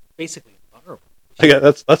 we're basically vulnerable. Yeah,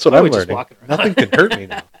 that's what Why are I'm we just learning. walking around? Nothing can hurt me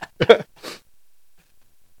now. Why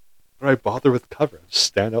do I bother with cover? I just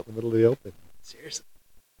stand out in the middle of the open. Seriously.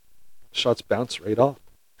 Shots bounce right off.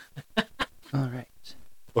 All right.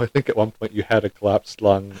 Well, I think at one point you had a collapsed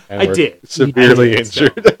lung and I were did. severely I did,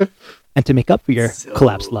 injured. And to make up for your So-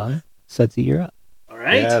 collapsed lung, Sudsy, you're up. All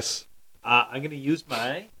right. Yes. I'm going to use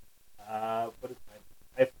my. What is my?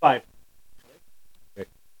 I have 5. Okay.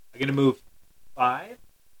 I'm going to move 5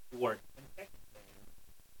 toward Intech, and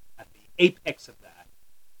at the apex of that,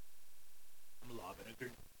 I'm lobbing a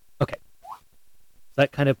grenade. So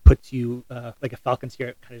that kind of puts you, like a falcon's here,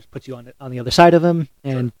 it kind of just puts you on the other side of him.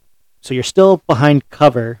 And so you're still behind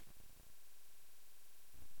cover.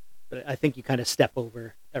 But I think you kind of step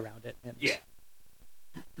over around it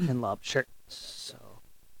and lob. Sure. So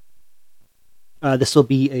this will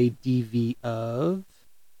be a DV of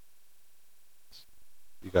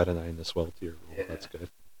You got a 9 as well to your roll. Yeah. That's good.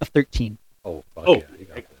 13. Oh, fuck Oh, yeah. You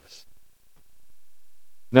got this.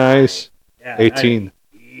 Nice. Yeah, 18.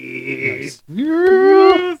 Yes.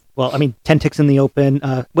 Well, I mean, 10 ticks in the open.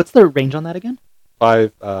 What's the range on that again?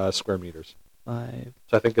 5 square meters. 5.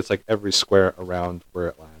 So I think it's like every square around where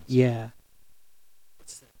it lands. Yeah.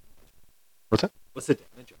 What's that? What's the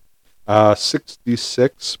damage?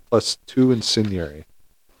 66 plus 2 incendiary.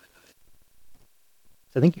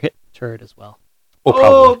 So I think you hit turret as well. Oh,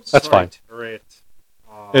 probably. That's sorry, fine. Turret.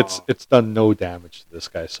 Oh. It's done no damage to this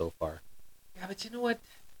guy so far. Yeah, but you know what?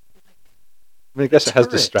 I mean, I guess it has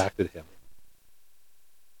turret. distracted him.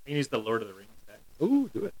 I can use the Lord of the Rings deck. Ooh,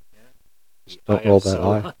 do it. Yeah. Just don't roll that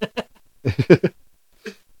eye. You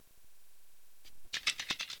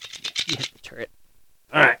hit the turret.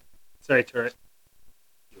 All right. Sorry, turret.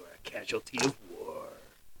 You are a casualty of war.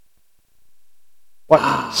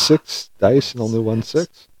 What? 6 dice and only 1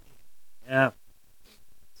 6? Yeah.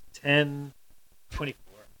 10, 24.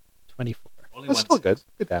 24. Only That's one still six. good.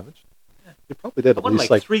 Good damage. Yeah. You probably did I at won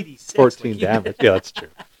least like 3d6. 14 like you. damage. Yeah, that's true.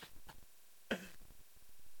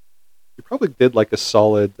 You probably did like a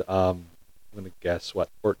solid, I'm going to guess,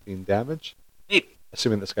 14 damage? Maybe.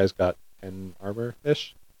 Assuming this guy's got 10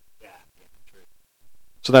 armor-ish. Yeah. True.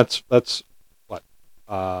 So that's what?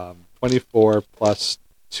 24 plus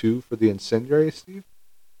 2 for the incendiary, Steve?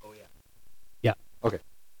 Oh, yeah. Yeah. Okay.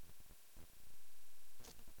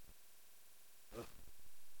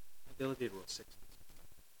 Ability to roll 6.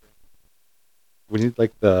 We need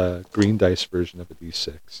like the green dice version of a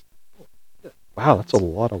D6. Wow, that's a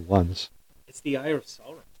lot of ones. It's the Eye of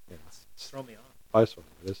Sauron. Yeah. It's throw me off. 5 so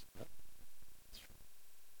it is.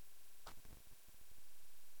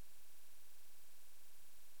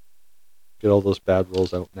 Get all those bad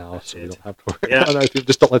rolls out now, That's so we it. don't have to worry Yeah. about it.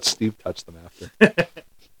 Just don't let Steve touch them after.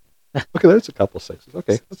 Okay, there's a couple 6s.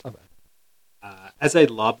 Okay, that's not bad. As I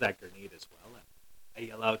lob that grenade as well, I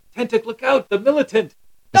yell out, "Tentic, look out! The militant!"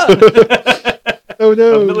 Oh The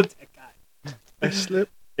no! militant guy. I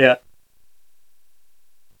slipped. Yeah.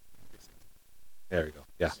 There you go.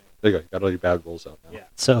 Yeah, there you go. You got all your bad rolls out now. Yeah.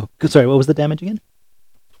 So, sorry, what was the damage again?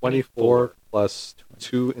 24 plus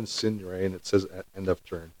 2 Incendiary, and it says at end of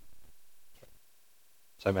turn.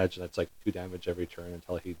 So I imagine that's like 2 damage every turn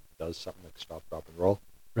until he does something like stop, drop, and roll.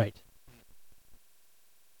 Right.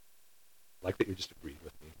 I like that you just agreed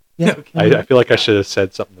with me. Yeah. Okay. I feel like I should have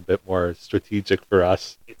said something a bit more strategic for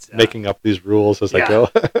us, It's making up these rules as I yeah. go.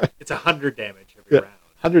 It's 100 damage every Yeah. round.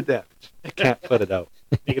 100 damage. I can't put it out.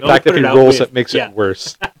 You can In only fact, if put he it out rolls, with- it makes yeah. it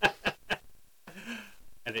worse.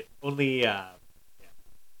 And it only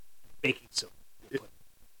baking soda.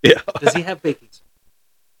 Yeah. Does he have baking soda?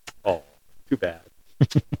 Oh, too bad.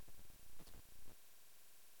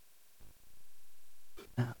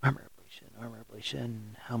 Armor ablation.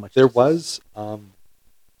 How much? There does- was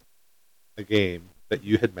a game that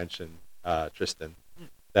you had mentioned, Tristan,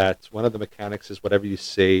 that one of the mechanics is whatever you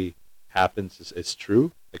say happens is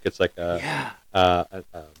true. Like it's like Yeah. a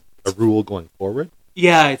rule going forward.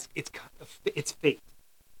 Yeah, it's fate.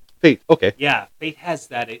 Fate. Okay. Yeah, fate has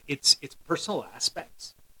that. It's personal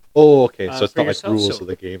aspects. Oh, okay. So it's For not like yourself, rules so- of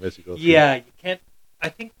the game as you go through. Yeah, you can't. I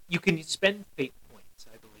think you can spend fate points,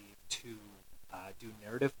 I believe, to do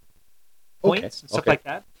narrative Okay, points and stuff okay. like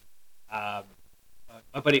that.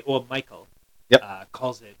 My buddy, Michael, Yep.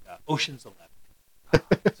 calls it Ocean's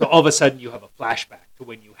 11. So all of a sudden you have a flashback to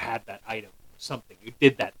when you had that item or something. You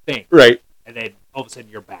did that thing. Right. And then all of a sudden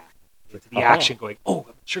you're back into the Oh. action going, oh,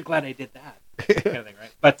 I'm sure glad I did that. Kind of thing,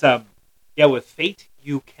 right? But yeah, with Fate,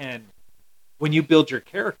 you can, when you build your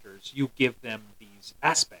characters, you give them these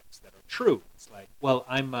aspects that are true. It's like, well,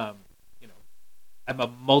 I'm a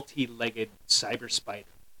multi-legged cyber spider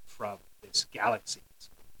from this galaxy.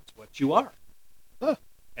 It's what you are. Huh.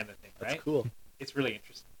 Kind of thing, That's right? cool. It's really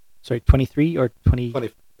interesting. Sorry, 23 or 20?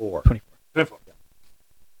 24. 24. 24.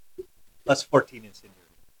 Plus 14 in senior.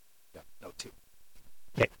 Yeah. No, 2.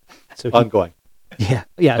 So he, Ongoing. yeah,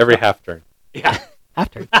 Every half turn. Yeah.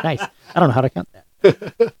 after. Nice. I don't know how to count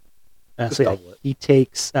that. Just So yeah, double it. he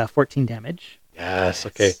takes 14 damage. Yes.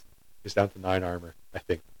 Okay. He's down to 9 armor, I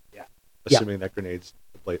think. Yeah. Assuming that grenades,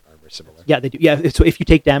 the blade armor is similar. Yeah, they do. Yeah, so if you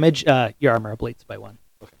take damage, your armor ablates by 1.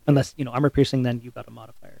 Okay. Unless, armor piercing, then you've got a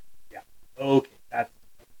modifier. Okay. That's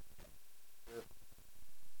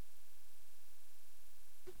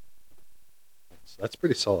So that's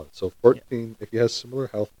pretty solid. So 14, if he has similar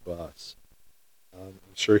health to us, I'm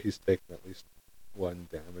sure he's taken at least 1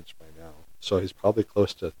 damage by now. So he's probably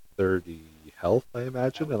close to 30 health, I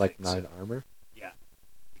imagine, would and like think 9 so. armor. yeah.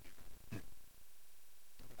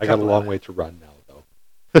 I got a Couple long of- way to run now, though.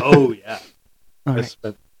 Oh yeah. All I right.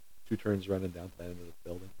 spent 2 turns running down to the end of the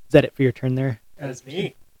building. Is that it for your turn there? That is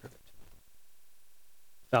me. Perfect.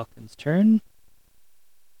 Falcon's turn.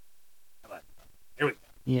 Come on. Here we go.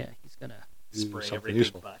 Yeah, he's going to... Do Spray something everything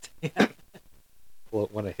useful. but. Yeah. Pull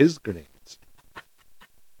out one of his grenades.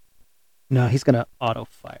 No, he's going to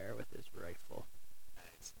auto-fire with his rifle.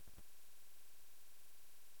 Nice.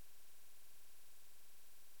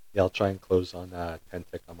 Yeah, I'll try and close on 10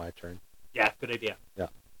 tick on my turn. Yeah, good idea. Yeah.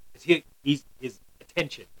 'Cause his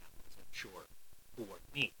attention is I'm sure toward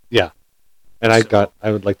me. And So-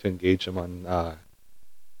 I would like to engage him on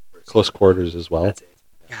close quarters as well. That's it.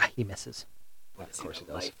 Yeah, he misses. Yeah, Of of course he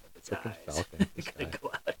the does. life of its Frickin' eyes. Falcon, this Gonna guy.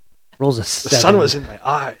 go out. Rolls a The 7. sun was in my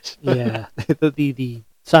eyes. Yeah, the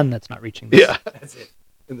sun that's not reaching this, Yeah. That's it.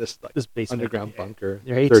 In this like, this basement. underground Yeah. bunker,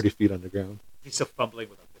 Right. 30 feet underground. He's still fumbling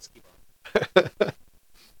with a whiskey bottle.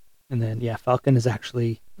 And then, yeah, Falcon is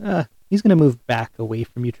actually... he's going to move back away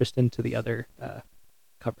from you, Tristan, to the other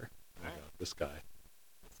cover. I know, this guy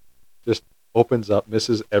just opens up,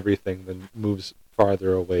 misses everything, then moves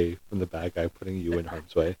farther away from the bad guy, putting you in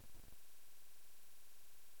harm's way.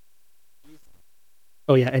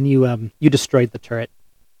 Oh, yeah, and you destroyed the turret.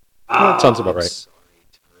 Well, that sounds about right. Sorry,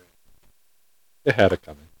 Turret. It had it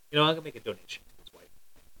coming. You know, I'm gonna make a donation to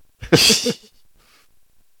his wife.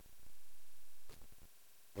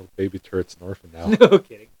 Little baby turret's an orphan now. No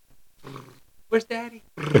kidding. Where's Daddy?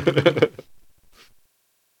 Just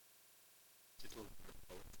a little-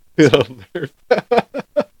 Little nerf.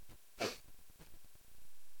 I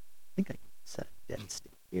think I can set a dead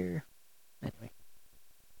state here. Anyway,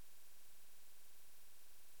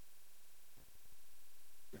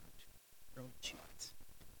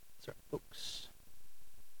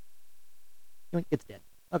 Yoink, it's dead.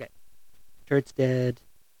 Okay. Turret's dead.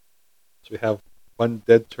 So we have one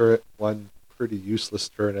dead turret, one pretty useless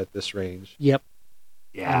turret at this range. Yep.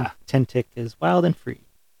 Yeah. And Tentic is wild and free.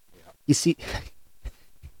 Yeah. You see,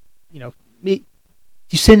 me.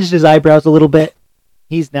 You singed his eyebrows a little bit.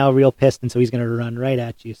 He's now real pissed, and so he's going to run right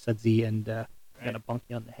at you, Sudsy, and going to bonk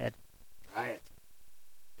you on the head. Try it.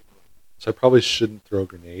 So I probably shouldn't throw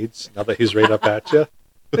grenades now that he's right up at you.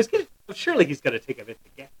 Surely he's going to take a bit to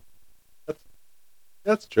get.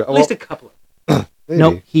 That's true. At least a couple of them. Maybe. No,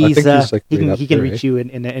 I think like he right up can there, reach you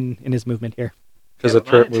in his movement here. because Yeah, the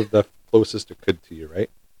turret mine. moved the closest it could to you, right?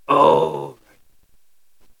 Oh.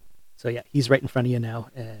 So yeah, he's right in front of you now,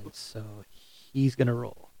 and so he's gonna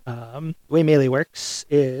roll. The way melee works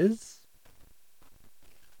is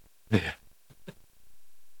Yeah.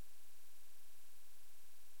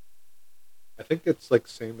 I think it's like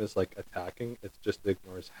same as like attacking. It's just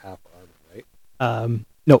ignores half armor, right?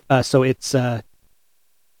 no. So it's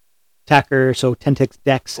attacker. So Tentic's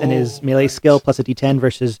Dex and his melee right. skill plus a D10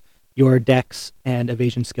 versus your Dex and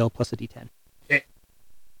evasion skill plus a D10.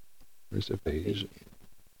 Where's evasion?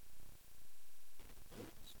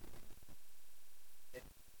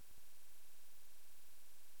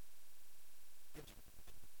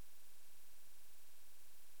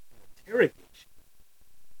 Interrogation.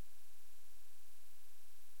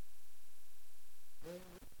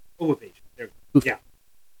 Oh, evasion. There we Oof. go. Yeah.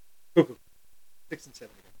 Cool. 6 and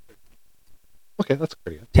 7. Okay, that's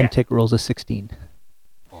pretty good. Tentic rolls a 16.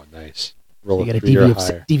 Oh, nice. So Roll you a get a 3 or DV of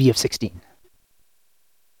higher. DV of 16.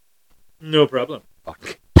 No problem.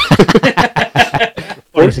 Fuck.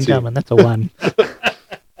 Force and 14. coming. That's a 1.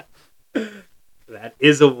 That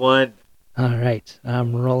is a 1. All right,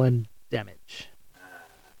 I'm rolling damage.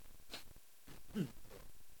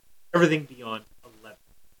 Everything beyond 11.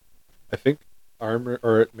 I think armor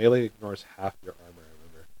or melee ignores half your armor. I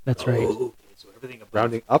remember. That's right. Oh, okay, so everything above.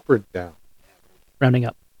 Rounding up or down? Rounding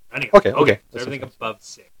up. Rounding up. Okay, Okay. So that's everything okay. above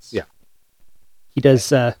 6. Yeah. He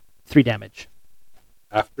does 3 damage.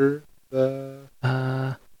 After the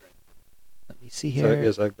Let me see so here.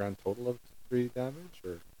 is a grand total of 3 damage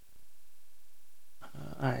or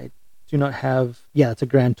I do not have. Yeah, it's a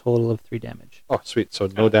grand total of 3 damage. oh sweet. So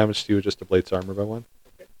no damage to you, just ablates armor by 1.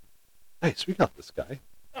 Okay. Nice, we got this guy.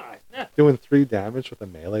 Ah, yeah. Doing 3 damage with a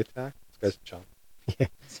melee attack. This guy's a chump.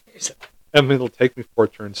 Seriously. I mean, it'll take me 4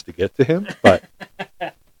 turns to get to him, but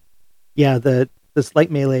Yeah, this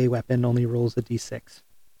light melee weapon only rolls a d6.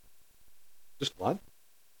 just 1?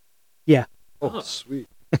 Yeah. Oh, Oh. sweet.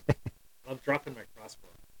 I'm dropping my crossbow.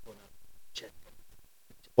 Going up. Check.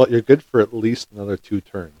 Well, you're good for at least another 2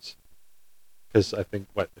 turns. Because I think,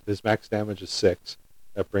 if his max damage is 6,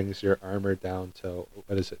 that brings your armor down to,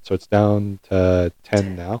 what is it? So it's down to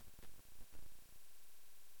 10 now.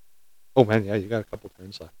 Oh, man, yeah, you got a couple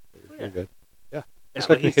turns left. You're Yeah. good. Yeah. Yeah, It's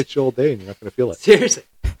but not going he's- to hit you all day, and you're not going to feel it. Seriously.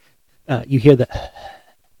 You hear the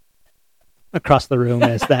across the room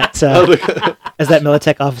as that Oh, look at- as that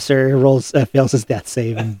Militech officer fails his death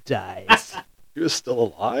save and dies. he was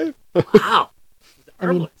still alive? Wow. He's I mean-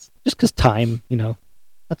 armless. Just because time,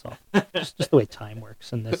 that's all. Just the way time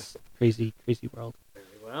works in this crazy world. Very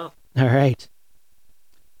well. All right.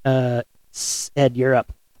 Ed, you're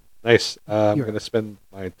up. Nice. I'm You're- going to spend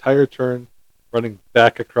my entire turn running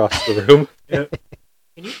back across the room.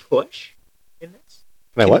 Can you push in this?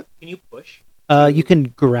 Can I what? Can you push? You can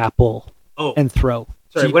grapple Oh, and throw.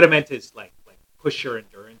 sorry. So What I meant is like push your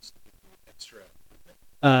endurance to give you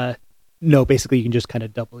extra. no, basically you can just kind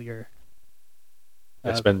of double your.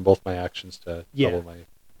 I spend both my actions to yeah. double my...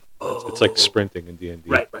 It's like sprinting in D&D.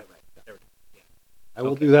 Right. There we go. Yeah. I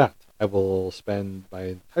will Okay. do that. I will spend my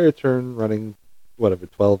entire turn running,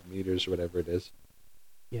 12 meters or whatever it is.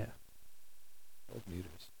 Yeah. 12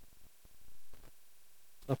 meters.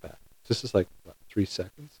 Not bad. This is like, 3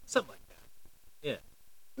 seconds? Something like that.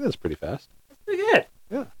 That's pretty fast. That's pretty good.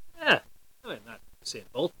 Yeah. Yeah. I mean, not saying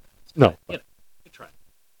both. No, But, good try.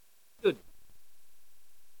 Good.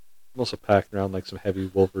 I'm also packing around like some heavy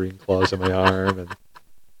Wolverine claws in my arm and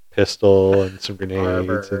pistol and some grenades.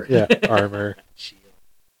 Armor. And, armor. Shield.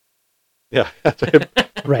 Yeah, that's a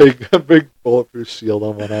Right. big bulletproof shield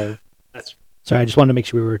on one arm. That's Sorry, I just wanted to make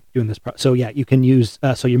sure we were doing this. So yeah, you can use.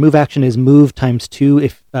 So your move action is move times 2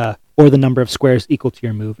 if or the number of squares equal to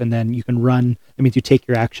your move, and then you can run. That means you take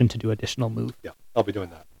your action to do additional move. Yeah, I'll be doing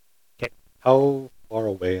that. Okay. How far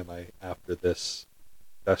away am I after this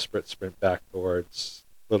desperate sprint back towards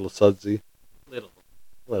Little Sudsy? little.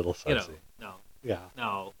 Little You know. Sudsy. No. Yeah,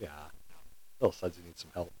 No. yeah. Little Sudsy needs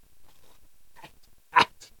some help.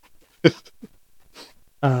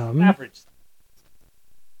 Average.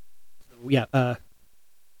 Yeah.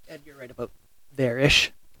 Ed, you're right about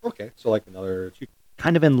there-ish. Okay, so like another.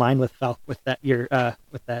 Kind of in line with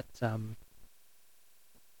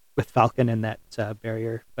with Falcon and that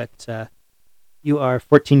barrier, but you are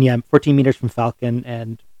 14 meters from Falcon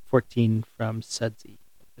and 14 from Sudsy.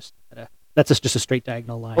 That's just a straight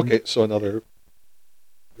diagonal line. Okay, so another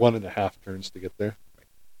 1.5 turns to get there.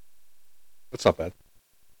 That's not bad.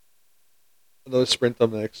 Another sprint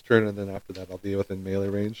on the next turn, and then after that, I'll be within melee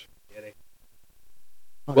range.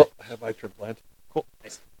 Well, I have my turn planned. Cool.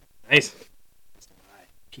 Nice.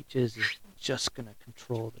 Peaches is just going to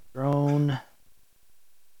control the drone.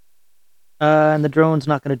 And the drone's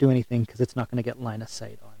not going to do anything because it's not going to get line of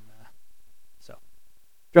sight on. So,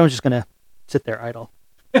 drone's just going to sit there idle.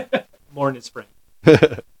 Mourn his friend.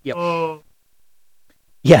 Yep. Oh.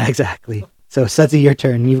 Yeah, exactly. So, Sudsy, your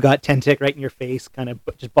turn. You've got Tentic right in your face, kind of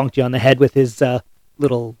just bonked you on the head with his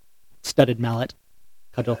little studded mallet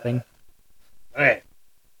cudgel thing. Okay.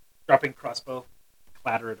 Dropping crossbow,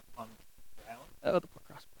 clatter it upon the ground. Oh, the poor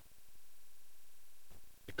crossbow.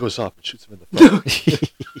 It goes off and shoots him in the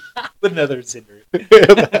foot. With another cinder.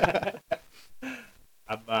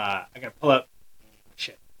 I'm gonna pull up.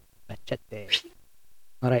 Shit. Machete.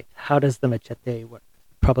 All right. How does the machete work?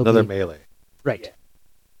 Probably Another melee. right. Yeah.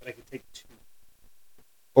 But I can take 2.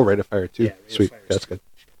 Oh, rate of fire too. Yeah, rate of Sweet. fire is That's good.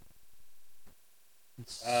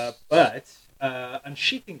 good. But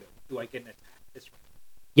unsheathing them, do I get an attack this round?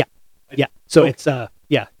 Yeah. So Okay. it's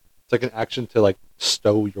yeah, It's like an action to like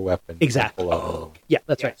stow your weapon. Exactly. Pull out. Oh. yeah,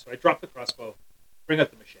 that's Yeah, right. So I drop the crossbow, bring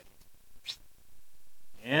out the machete,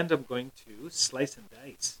 and I'm going to slice and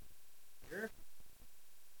dice. Here,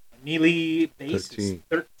 my melee base 13. is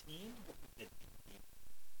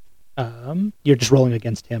 13. You're just rolling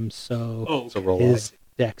against him, so Oh, So okay. roll his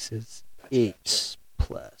dex is Gotcha, 8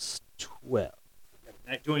 plus 12.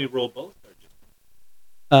 Now, do you want me to roll both, or just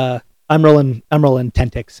I'm rolling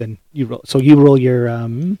Tentix, and you roll. So you roll your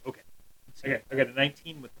okay? I got a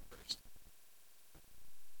 19 with the first.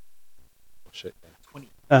 Oh, shit. Yeah.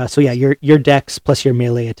 20. So yeah, your dex plus your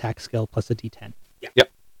melee attack skill plus a d10.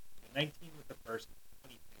 19 with the first.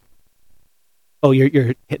 20. Oh,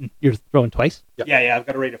 you're throwing twice. Yep. Yeah. I've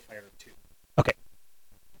got a rate of fire of 2.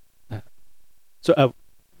 So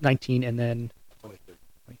 19 and then 23.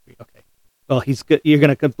 23. Okay. Well, he's good. You're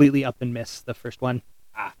gonna completely up and miss the first one.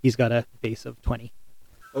 Ah. He's got a base of 20,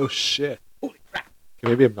 Oh shit. Holy crap! Okay,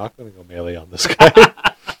 maybe I'm not going to go melee on this guy.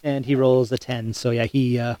 and he rolls a 10. So yeah,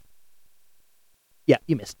 you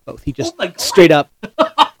missed both. He just Oh my God. straight up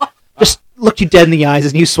just looked you dead in the eyes,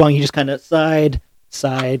 and you swung. You just kind of side,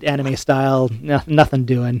 anime style, nothing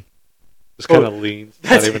doing. Just kind of leans. Not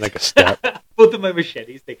That's- even like a step. Both of my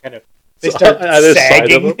machetes, they kind of So, start on either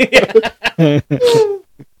side of sagging.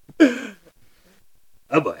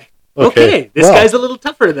 Oh boy. Okay, this well, guy's a little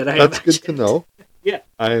tougher than I That's good to imagined. know. Yeah.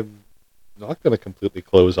 I'm not going to completely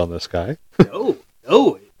close on this guy. No.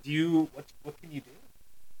 Do you? What can you do?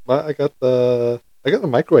 But I got the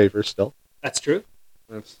microwaver still. That's true.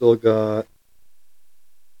 I've still got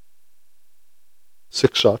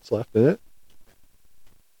 6 shots left in it.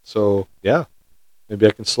 So yeah, maybe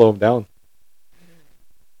I can slow him down.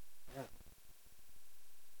 I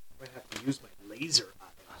might have to use my laser eye.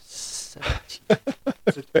 17.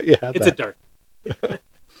 You had It's that. a dark.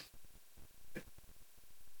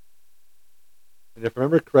 And if I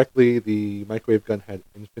remember correctly, the microwave gun had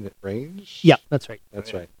infinite range. Yeah, that's right.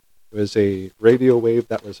 That's right. It was a radio wave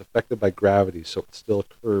that was affected by gravity, so it's still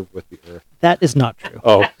curved with the Earth. That is not true.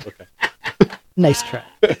 Oh, okay. Nice try.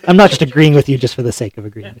 I'm not just agreeing with you just for the sake of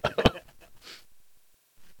agreeing with you.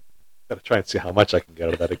 Gotta try and see how much I can get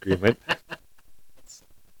out of that agreement.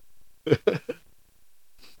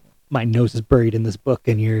 My nose is buried in this book,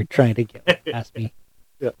 and you're trying to get past me.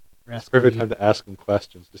 Yeah. Rascal Perfect you. time to ask him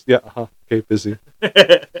questions. Just okay, busy. All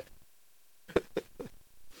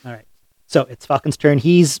right. So it's Falcon's turn.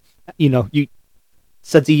 He's,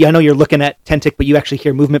 Sudsy, I know you're looking at Tentic, but you actually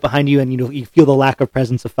hear movement behind you, and you feel the lack of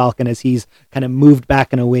presence of Falcon as he's kind of moved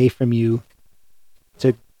back and away from you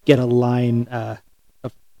to get a line of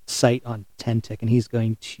sight on Tentic, and he's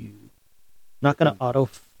going to not going to auto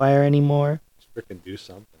fire anymore, Just freaking do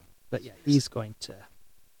something. but yeah, he's going to.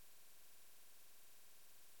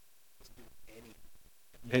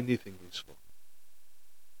 Anything useful.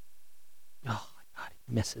 Oh my god,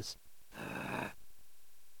 he misses.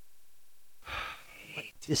 What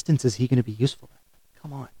distance is he going to be useful at?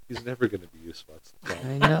 Come on. He's never going to be useful. That's the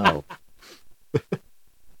problem. I know.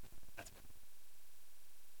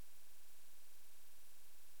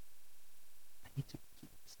 I need to keep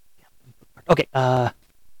this. Okay.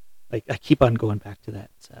 I keep on going back to that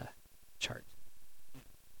chart.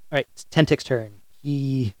 All right, it's Tentic's turn.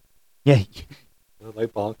 He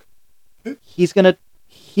Light bonk. he's gonna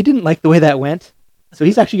he didn't like the way that went, so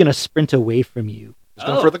he's actually going to sprint away from you He's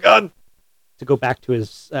going for the gun. to go back to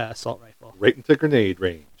his assault rifle. Right into grenade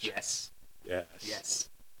range. Yes. Yes. Yes.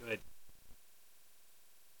 Good.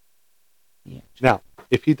 Yeah, Now,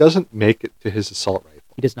 if he doesn't make it to his assault rifle,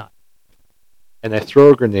 he does not. and I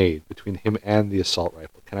throw a grenade between him and the assault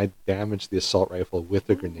rifle, can I damage the assault rifle with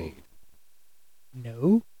a grenade?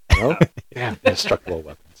 No. No? Damn, indestructible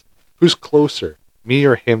weapons. Who's closer, me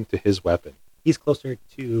or him, to his weapon? He's closer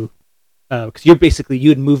to because you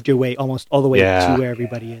had moved your way almost all the way Yeah. to where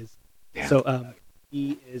everybody is. Damn. So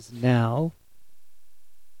he is now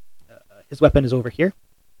his weapon is over here,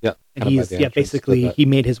 Yeah. and kind of by he's the entrance to basically the- he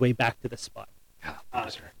made his way back to the spot.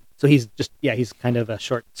 loser. So he's he's kind of a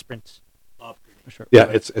short sprint. Love grenade. A short Yeah,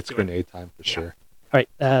 run. it's Do it. grenade time for sure. All right.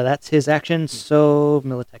 That's his action. So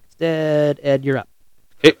Militech's dead. Ed, you're up.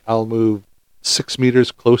 Okay, I'll move 6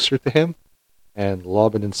 meters closer to him and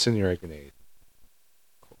lob an incendiary grenade.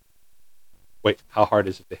 Wait, how hard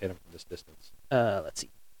is it to hit him from this distance? Let's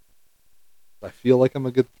see. Do I feel like I'm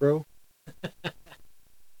a good throw?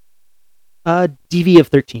 DV of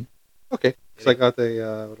 13. Okay, because I got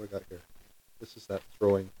a, what do I got here? This is that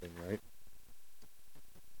throwing thing, right?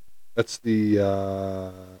 That's the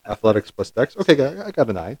athletics plus dex. Okay, I got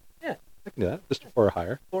a 9. Yeah. I can do that, just 4 or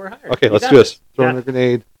higher. 4 or higher. Okay, You let's got do this. this. Throwing Yeah. a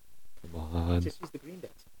grenade. Come on. Just use the green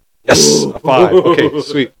dice. Yes, a 5. Okay,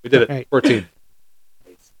 sweet. We did it. Right. 14.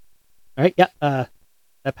 Nice. All right. Yeah.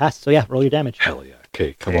 That passed. So yeah, roll your damage. Hell yeah.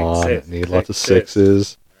 Okay, come Six, on. six, Need lots of six.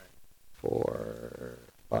 6s. 4,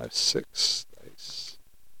 5, 6 dice.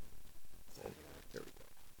 There we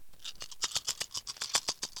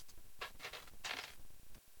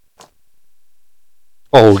go.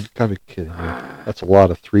 Oh, you gotta be kidding me. That's a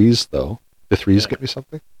lot of 3s, though. Do 3s get me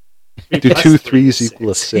something? Do 2 3s equal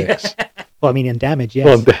a 6? Well, I mean, in damage, yes.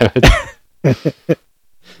 Well, damage.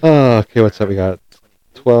 Okay, what's that we got?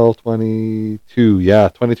 12, 22. Yeah,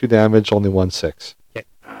 22 damage, only 1 6. Okay.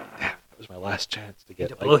 That was my last chance to get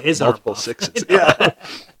To blow his multiple arm off. 6s.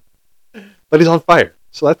 Yeah. But he's on fire,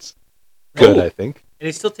 so that's good, Oh. I think. And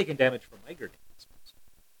he's still taking damage from my grenades.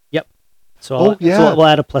 So Oh, yeah. So we'll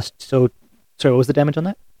add a plus. So sorry, what was the damage on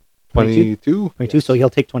that? 22. 22. Yes. So he'll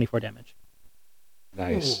take 24 damage.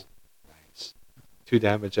 Nice. Nice. 2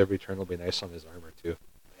 damage every turn will be nice on his armor, too.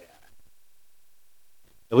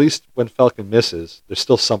 At least when Falcon misses, there's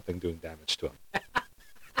still something doing damage to him.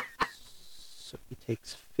 So he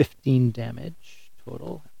takes 15 damage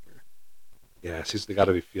total. Yes, he's got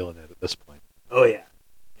to be feeling it at this point. Oh, yeah.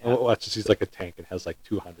 Oh, watch this. He's like a tank and has like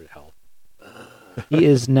 200 health. He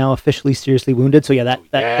is now officially seriously wounded. So yeah, that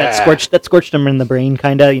yeah. scorched him in the brain,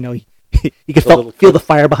 kind of. You know, he could A little feel cut. the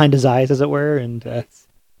fire behind his eyes, as it were, and Nice.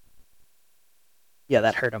 yeah,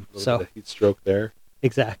 that hurt him. A little So bit of heat stroke there.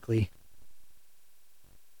 exactly.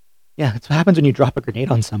 Yeah, that's what happens when you drop a grenade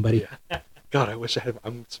on somebody. Yeah. God, I wish I had.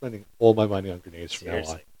 I'm spending all my money on grenades from now on.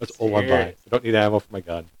 Seriously. That's all I'm buying. I don't need ammo for my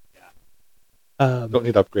gun. Don't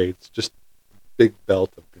need upgrades. Just big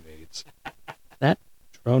belt of grenades.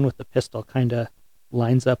 Drone with the pistol kind of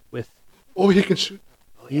lines up with. Oh, he can shoot.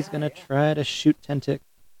 He's gonna try to shoot Tentic.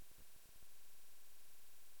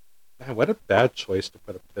 Man, what a bad choice to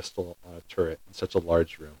put a pistol on a turret in such a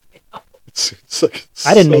large room. It's like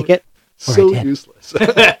I didn't make it. Or I So did. useless.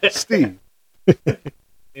 Steve, Need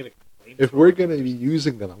a if we're going to be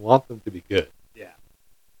using them, I want them to be good. Yeah.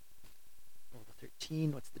 Roll the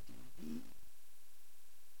 13. What's the DV?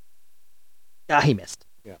 Ah, he missed.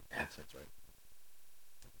 Yeah, that's right.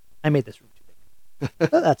 I made this room too big.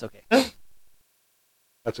 But that's okay.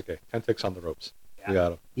 That's okay. Tentic's on the ropes. Yeah. We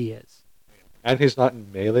got him. He is. And he's not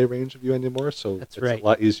in melee range of you anymore, so That's it's right. a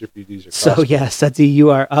lot easier for you to use your So crossbow. yeah, Sudsy,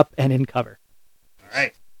 you are up and in cover. All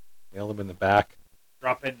right. Nail him in the back.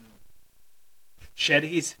 Dropping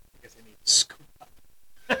sheddies. I guess I need to scoop up.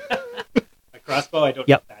 My crossbow, I don't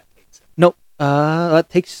Yep. know if that takes it. Nope. That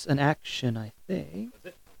takes an action, I think. Does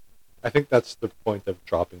it? I think that's the point of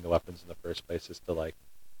dropping the weapons in the first place, is to like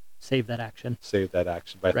Save that action. save that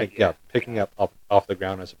action. But I Right. think picking up off the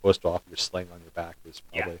ground as opposed to off your sling on your back is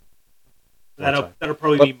Yeah. probably That'll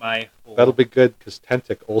probably But be my whole... that'll be good because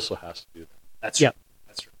Tentic also has to do that. That's true. Yep.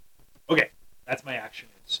 That's true. Okay. That's my action.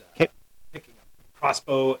 It's 'Kay. picking up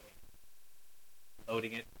crossbow and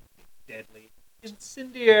loading it. Deadly.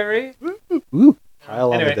 Incendiary. Ooh. Pile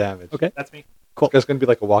on Anyway. the damage. Okay. That's me. Cool. This guy's gonna be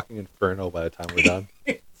like a walking inferno by the time we're done.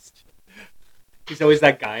 He's always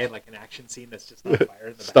that guy in like an action scene that's just on fire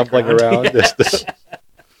in the Stumbling background. around. This.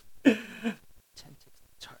 Tentic's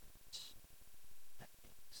target. That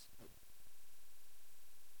makes-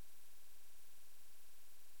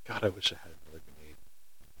 God, I wish I had another grenade.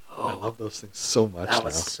 I Oh, love those things so much that now.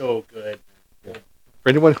 was so good. For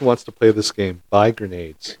anyone who wants to play this game, buy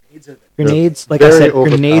grenades. Grenades, like very I said,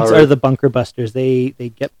 grenades overpowered. are the bunker busters. They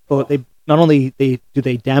get they not only they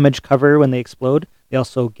damage cover when they explode, they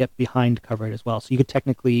also get behind cover as well. So you could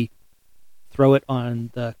technically throw it on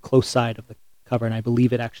the close side of the cover, and I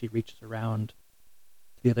believe it actually reaches around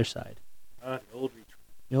to the other side. The old reach.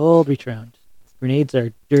 The old reach around. Grenades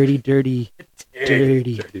are dirty. Dirty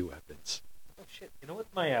weapons. Oh shit! You know what?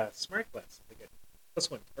 My smart glass. I got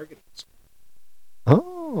 +1 targeting.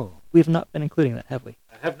 Oh. We have not been including that, have we?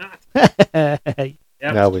 I have not.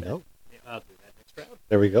 Yeah, Now we know. Yeah, I'll do that next round.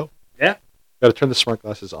 There we go. Yeah. Got to turn the smart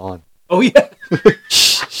glasses on. Oh yeah.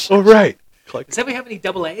 Oh, right. Does anybody have any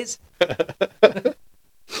double A's?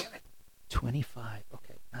 25.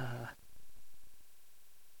 Okay.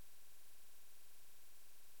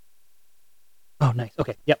 Oh, nice.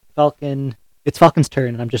 Okay. Yep. Falcon. It's Falcon's turn,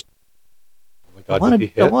 and I'm just. Oh my I God, did he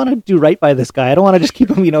hit? want to do right by this guy. I don't want to just keep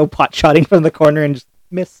him, pot shotting from the corner and just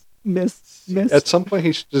miss. At some point,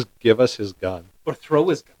 he should just give us his gun. Or throw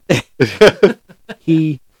his gun?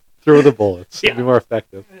 He Throw the bullets. Yeah. It'd be more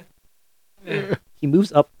effective. he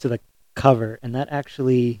moves up to the cover, and that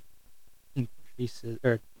actually increases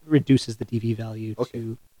or reduces the DV value Okay.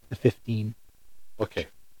 to the 15. Okay.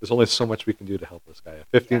 There's only so much we can do to help this guy. A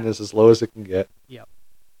 15 Yeah. is as low as it can get. Yep.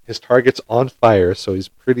 His target's on fire, so he's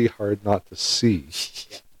pretty hard not to see.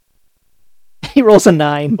 He rolls a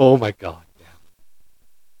 9. Oh my God. Yeah.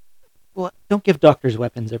 Well, don't give doctors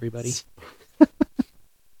weapons, everybody.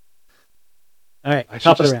 All right, I should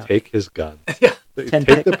top of the just round. take his gun. Yeah. Ten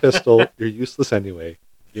Take pick. the pistol. You're useless anyway.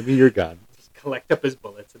 Give me your gun. Just collect up his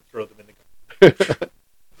bullets and throw them in the gun.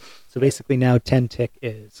 So basically now 10 tick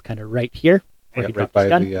is kind of right here. Where he Right dropped by his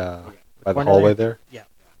gun. the corner hallway there. there. Yeah.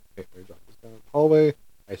 Okay, where he dropped his gun in the hallway.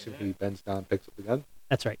 I assume he bends down and picks up the gun.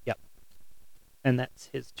 That's right, yep. And that's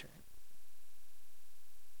his turn.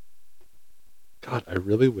 God, I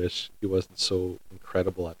really wish he wasn't so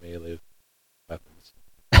incredible at melee weapons.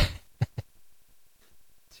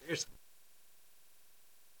 Seriously.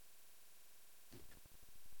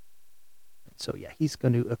 So yeah, he's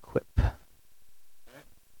going to equip that.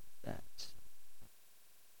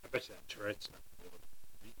 I bet you that turret's not going to be able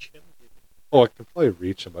to reach him. Oh, I can probably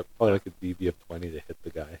reach him. I'd probably like a DV of 20 to hit the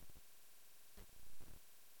guy.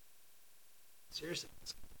 Seriously.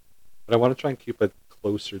 But I want to try and keep a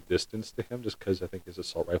closer distance to him just because I think his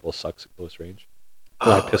assault rifle sucks at close range.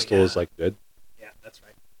 My pistol is like good. Yeah, that's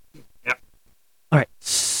right. All right,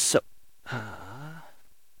 so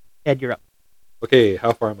Ed, you're up. Okay,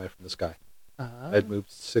 how far am I from this guy? Uh, I'd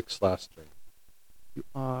moved 6 last turn. You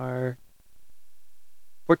are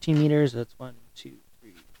 14 meters. That's 1, 2,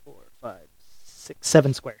 3, 4, 5, 6,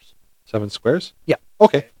 7 squares. 7 squares? Yeah.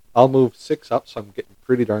 Okay, I'll move 6 up, so I'm getting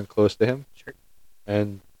pretty darn close to him. Sure.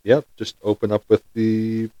 And, yep, just open up with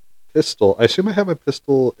the pistol. I assume I have my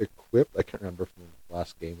pistol equipped. I can't remember from the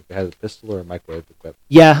last game if I had a pistol or a microwave equipped.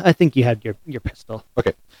 Yeah, I think you had your pistol.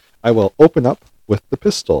 Okay, I will open up with the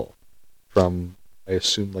pistol from, I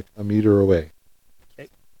assume, like a meter away. Okay.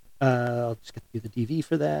 I'll just get you the DV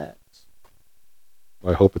for that.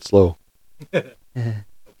 I hope it's low. Eh,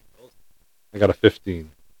 I got a 15.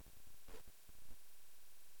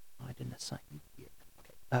 Oh, I didn't assign you here.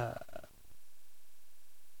 Okay.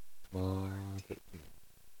 Come on, 13.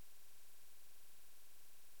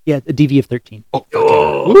 Yeah, a DV of 13. Oh,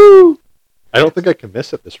 Oh! woo! I don't think I can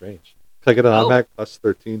miss at this range. 'Cause I get an Oh. automatic plus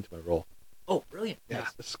 13 to my roll. Oh, brilliant. Yeah,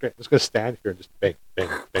 this is great. I'm just going to stand here and just bang, bang,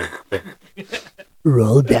 bang, bang.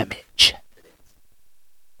 Roll damage.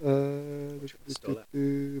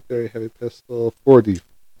 Very heavy pistol. 4d6.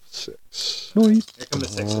 Nice. Here come the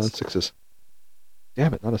Come on, sixes. 6s.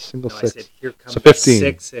 Damn it, not a single No, I 6. said, here come So the 15.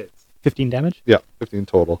 sixes. 15 damage? Yeah, 15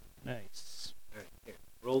 total. Nice. All right, here.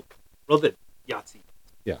 Roll the Yahtzee.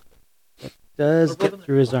 Does Roll get them.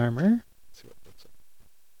 through his armor. Let's see what that's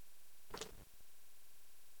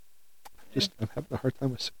like. I'm having a hard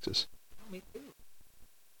time with 6s. Oh, me too.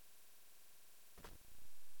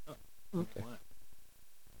 Oh, Okay. one.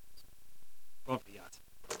 Going for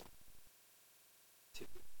Yahtzee. 2.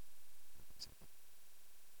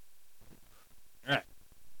 All right. I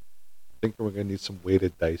think we're going to need some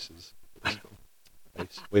weighted dices.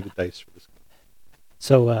 Weighted dice for this game.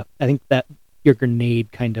 So I think that your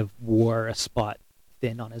grenade kind of wore a spot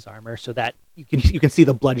thin on his armor, so that you can see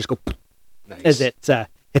the blood just go Nice. as it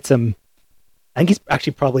hits him. I think he's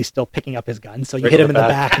actually probably still picking up his gun, so you Right hit in him in the the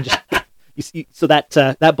back. back and just you see. So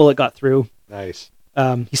that bullet got through. Nice.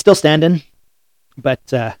 He's still standing, but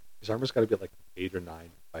His armor's got to be at like 8 or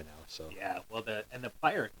 9 by now. So. Yeah, well, the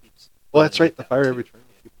fire keeps. Well, that's right. The That fire too. every turn.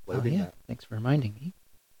 Keep oh lighting yeah, that. thanks for reminding me.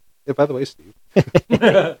 Yeah. By the way, Steve,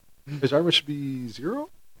 his armor should be 0.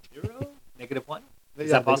 Zero? -1?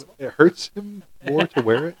 Is that possible? It hurts him more to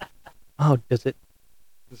wear it. Oh, does it?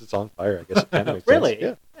 Because it's on fire, I guess it kind of makes Really?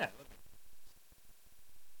 sense. Yeah.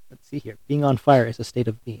 Let's see here. Being on fire is a state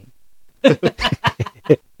of being.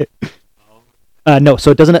 Oh. No,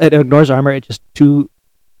 so it doesn't. It ignores armor. It just two.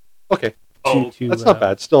 Okay, Oh, that's not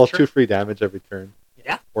bad. Still sure. 2 free damage every turn.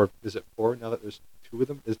 Yeah. Or is it 4 now that there's 2 of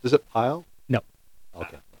them? Does it pile? No.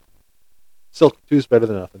 Okay. Still, 2's better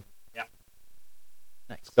than nothing.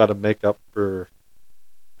 Nice. It's got to make up for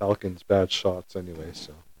Falcon's bad shots anyway,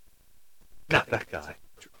 so. Got that guy.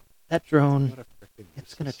 That drone. What a freaking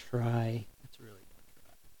It's gonna useless- try. It's really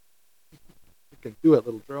gonna You can do it,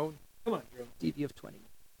 little drone. Come on, Drew. try. DV of 20.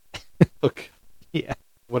 Look. Yeah.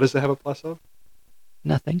 What does it have a plus of?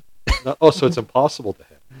 Nothing. So it's impossible to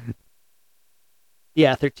hit.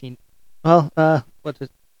 Yeah, 13. Well, let's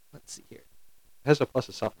see here. It has a plus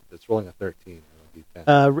of something. It's rolling a 13.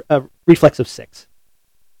 It'll be 10. Reflex of 6,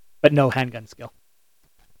 but no handgun skill.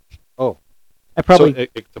 Oh. I probably So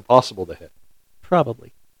it's impossible to hit.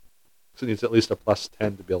 probably. So it needs at least a plus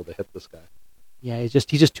 10 to be able to hit this guy. Yeah, he's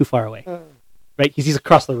just too far away. Right? He's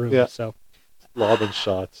across the room. Yeah. So, Lobbing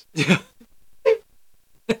shots.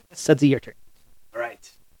 Sudsy, your turn. All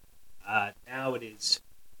right. Now it is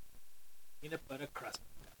peanut butter crust.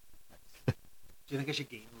 Do you think I should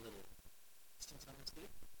gain a little distance on this dude?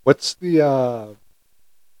 What's the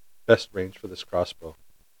best range for this crossbow?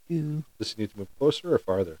 Ooh. Does he need to move closer or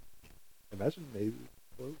farther? Imagine maybe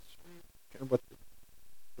closer. Can't remember what the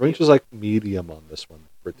range was like medium on this one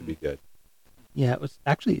for it to be good. Yeah, it was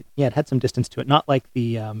actually. Yeah, it had some distance to it. Not like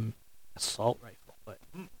the assault rifle, but.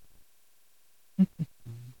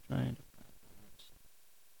 Trying to.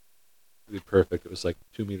 It'd be perfect. It was like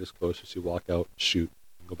 2 meters closer, so you walk out, shoot,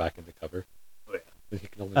 and go back into cover. Oh, yeah. And he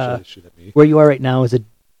can only really shoot at me. Where you are right now is a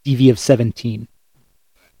DV of 17.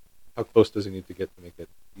 How close does he need to get to make it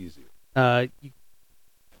easier? You,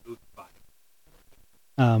 Move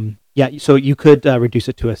 5. yeah, so you could reduce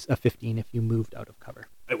it to a 15 if you moved out of cover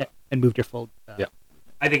I will. and moved your full. Yeah.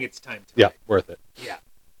 I think it's time to. Yeah, worth it. Yeah.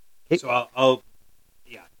 Okay. So I'll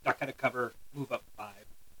duck out of cover, move up 5.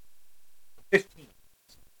 15.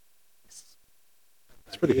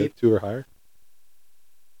 That's pretty good. 2 or higher.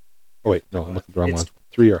 Oh wait, no, I'm looking at the wrong It's one.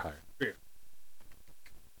 3 or higher.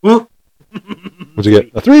 Woo! What'd you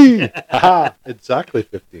get? A 3! Haha! Exactly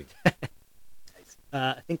 15.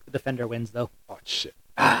 I think the defender wins though. Oh shit.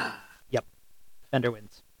 Defender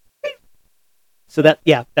wins. So that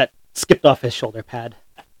skipped off his shoulder pad.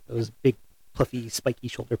 Those big, fluffy, spiky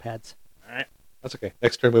shoulder pads. All right. That's okay.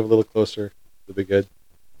 Next turn, move a little closer. It'll be good.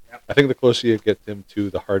 Yep. I think the closer you get him to,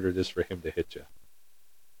 the harder it is for him to hit you.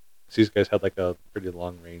 'Cause these guys had like a pretty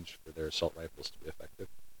long range for their assault rifles to be effective.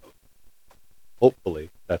 Hopefully,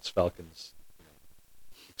 that's Falcon's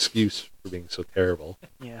excuse for being so terrible.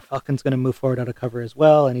 Yeah, Falcon's going to move forward out of cover as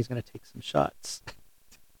well, and he's going to take some shots.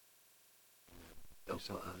 Do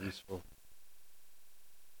something useful.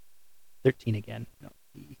 13 again. No,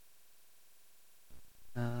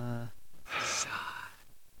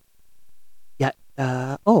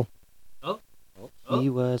 yeah. Oh. He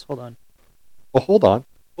was. Hold on. Oh, hold on.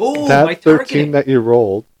 Oh, my That 13 targeting. that you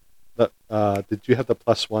rolled, did you have the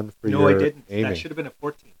 +1 for No, your I didn't. aiming? That should have been a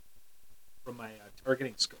 14 from my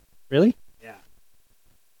targeting scope. Really? Yeah.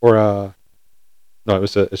 Or no, it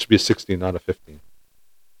should be a 16, not a 15.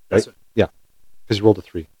 That's Right? Because you rolled a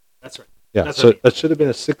 3. That's right. Yeah, That's so what I mean. that should have been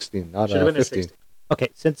a 16, not Should have a been a 15. 16. Okay,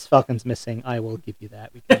 since Falcon's missing, I will give you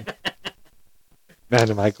that. We can. Man,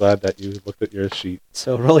 am I glad that you looked at your sheet.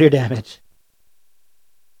 So roll your damage.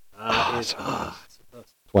 It's Awesome.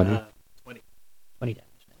 supposed 20. 20. 20 damage.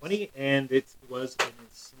 Nice. 20, and it was an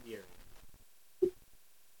incendiary.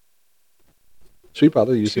 Should we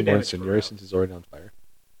bother using more damage for incendiary round. since he's already on fire?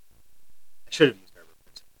 I should have used Arbor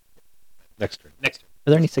first. Next turn. Next turn. Are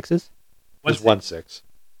there any sixes? There's 1 6.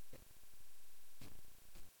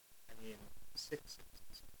 I mean, 6.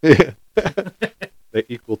 They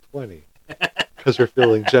equal 20. Because we're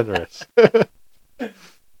feeling generous. How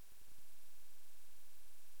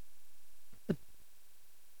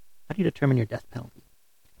do you determine your death penalty?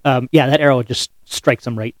 Yeah, that arrow just strikes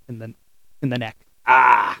him right in the neck.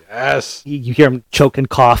 Ah! Yes. You hear him choke and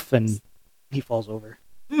cough, and he falls over.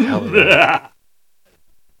 Hell yeah.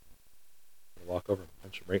 Walk over and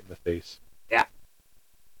punch him right in the face.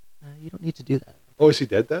 You don't need to do that. Oh, is he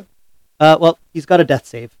dead then? Well, he's got a death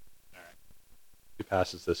save. If he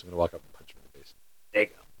passes this, I'm going to walk up and punch him in the face. There you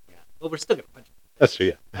go. Yeah. Well, we're still going to punch him. That's true,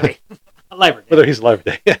 yeah. I mean, alive or dead. Whether he's alive or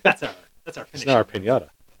dead. That's our It's finish. not our pinata.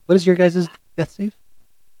 What is your guys' death save?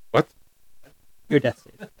 What? Your death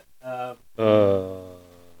save.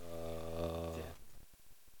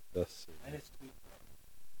 Let's see.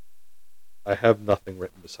 -2. I have nothing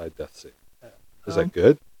written beside death save. Is Um, that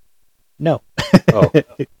good? No. Oh,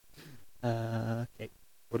 Okay.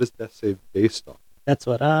 what is death save based on? That's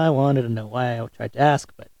what I wanted to know. Why I tried to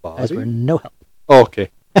ask, but guys were Body? no help. Oh,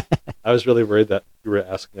 okay. I was really worried that you were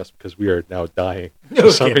asking us because we are now dying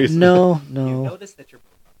for some Okay. reason. No, You no. notice that you're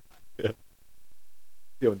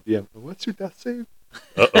Yo, DM, what's your death save?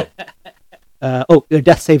 Their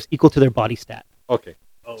death saves equal to their body stat. Okay,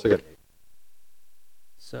 oh, so good.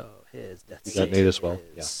 So his death You got save Nate as well?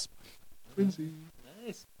 is Twinsies.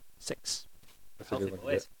 nice. 6. That's a Healthy good one to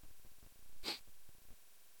boys.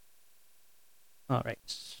 All right,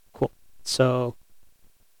 cool. So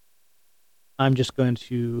I'm just going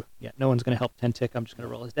to, no one's going to help Tentic. I'm just going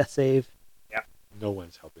to roll his death save. get. No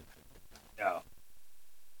one's helping him. No.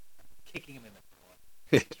 Kicking him in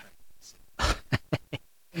the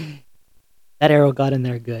That arrow got in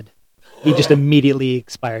there good. He just immediately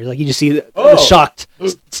expires. Like you just see the Oh. shocked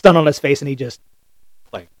stun on his face, and he just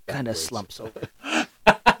Like kind of backwards. slumps over.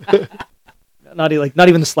 Not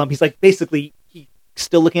even the slump. He's like basically he's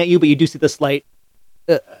still looking at you, but you do see the slight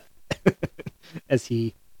as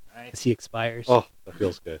he Nice. expires. Oh, that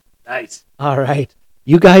feels good. Nice. All right,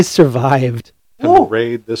 you guys survived. Can Woo.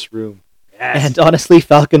 raid this room. Yes. And honestly,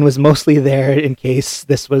 Falcon was mostly there in case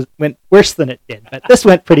this went worse than it did. But this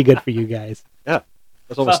went pretty good for you guys.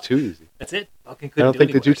 That's almost too easy. That's it. Falcon I couldn't don't do think.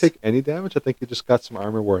 any Did you worse. take any damage? I think you just got some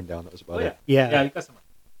armor worn down. That was Oh, about yeah. it. Yeah, you got some.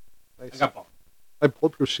 I Nice. got bomb. My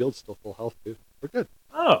bulletproof shield's still full health too. We're good.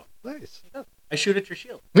 Oh, Nice. I shoot at your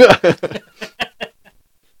shield.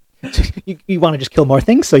 You want to just kill more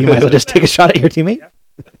things, so you might as well just take a shot at your teammate.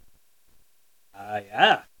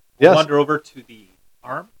 Yeah. Yes. Wander over to the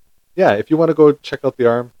arm. Yeah, if you want to go check out the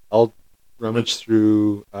arm, I'll rummage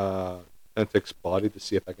through Pentic's body to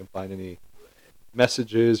see if I can find any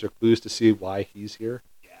messages or clues to see why he's here.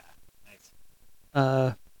 Yeah.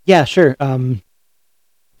 Nice. Yeah, sure.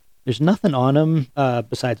 There's nothing on him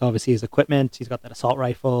besides obviously his equipment. He's got that assault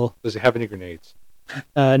rifle. Does he have any grenades?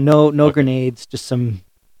 No Okay. grenades. Just some.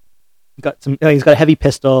 He's got a heavy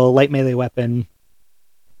pistol, light melee weapon,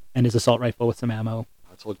 and his assault rifle with some ammo.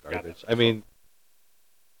 That's all Got garbage. it. I mean,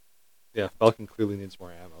 yeah, Falcon clearly needs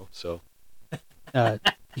more ammo. So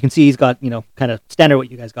You can see he's got kind of standard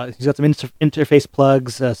what you guys got. He's got some interface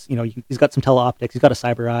plugs. He's got some teleoptics. He's got a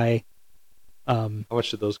cyber eye. how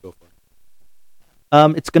much did those go for?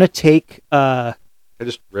 It's gonna take. I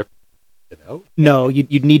just rip it out. No,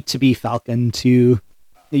 you'd need to be Falcon to.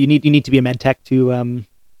 You need to be a medtech to.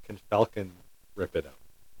 Can Falcon rip it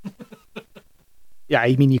out? Yeah,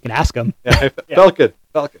 I mean you can ask him. Yeah, Yeah.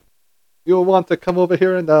 Falcon, you want to come over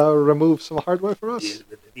here and remove some hardware for us? Deal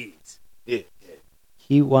with the needs. Yeah.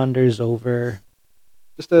 He wanders over.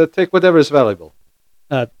 Just take whatever is valuable.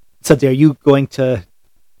 So, are you going to?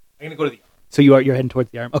 I'm gonna go to the arm. So you're heading towards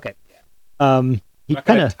the arm. Okay. He I'm not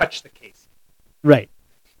kind gonna of touch the case. right.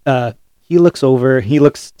 He looks over. He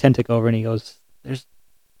looks Tentic over, and he goes,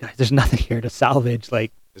 "There's nothing here to salvage.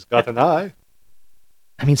 Like, He's got an eye.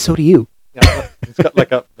 I mean, so do you Yeah, he's got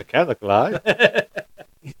like a mechanical eye.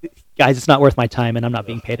 guys. It's not worth my time, and I'm not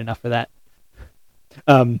being paid enough for that."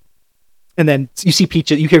 And then you see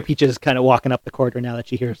Peaches. You hear Peaches kind of walking up the corridor now that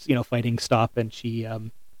she hears fighting stop, and she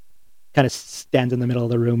kind of stands in the middle of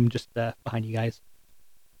the room just behind you guys.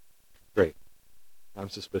 Great. I'm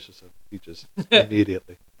suspicious of Peaches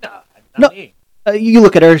immediately. Not No. me. You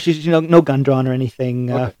look at her. She's no gun drawn or anything.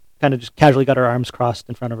 Okay. Kind of just casually got her arms crossed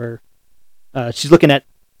in front of her. She's looking at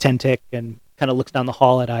Tentic and kind of looks down the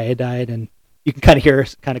hall at Iodide, and you can kind of hear her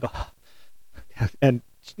kind of go. And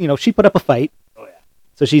she put up a fight, Oh yeah.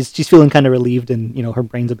 so she's feeling kind of relieved, and her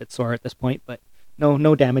brain's a bit sore at this point, but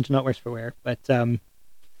no damage, not worse for wear. But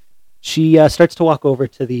she starts to walk over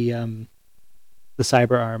to the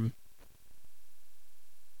cyber arm.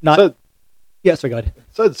 Not So, yeah, sorry, go ahead.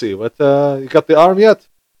 Sudsy, what? You got the arm yet?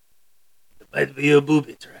 It might be a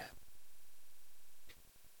booby trap.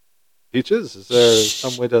 Peaches, is there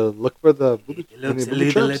some way to look for the booby, It looks a any booby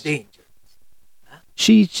little traps? dangerous.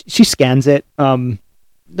 She scans it.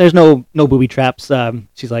 There's no booby traps.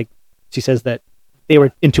 She says that they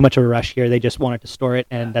were in too much of a rush here. They just wanted to store it,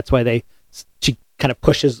 and that's why she kind of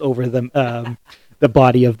pushes over the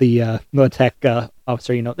body of the Militech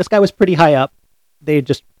officer. This guy was pretty high up. They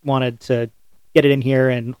just wanted to get it in here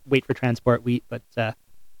and wait for transport. We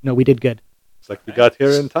did good. It's like we got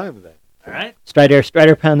here in time then. All right.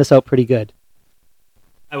 Strider found this out pretty good.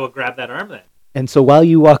 I will grab that arm then. And so while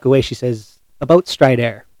you walk away, she says about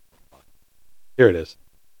Strider. Here it is.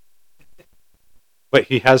 Wait,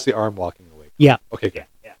 he has the arm walking away. Yeah. Okay, good.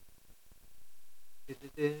 Yeah.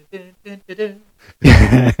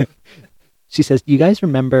 She says, "Do you guys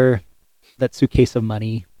remember that suitcase of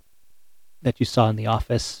money that you saw in the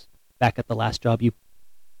office back at the last job you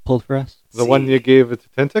pulled for us? The one you gave it to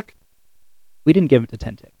Tentic? We didn't give it to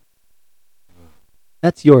Tentic.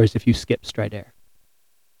 That's yours if you skip Strider.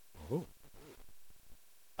 Oh.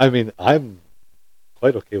 I mean, I'm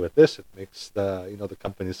quite okay with this. It makes the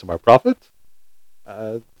company some more profit.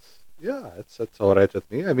 It's all right with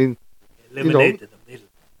me. I mean, Eliminated the middle.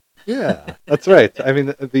 yeah, that's right. I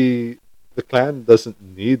mean, the clan doesn't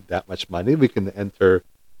need that much money. We can enter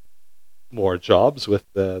more jobs with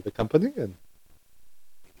the company and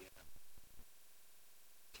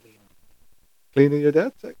cleaning your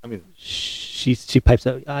debts. I mean, She pipes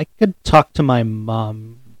out. I could talk to my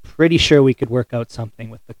mom. Pretty sure we could work out something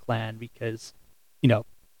with the clan because,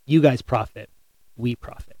 you guys profit, we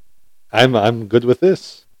profit. I'm good with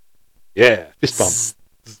this. Yeah, fist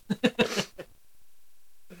bump.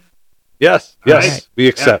 Yes, Right. we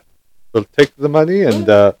accept. We'll take the money and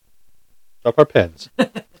drop our pens.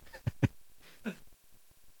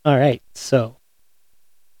 All right, so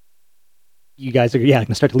you guys are going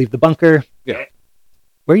to start to leave the bunker. Yeah.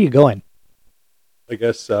 Where are you going? I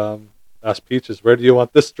guess ask Peaches, where do you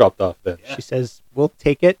want this dropped off then? Yeah. She says, "We'll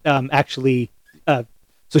take it."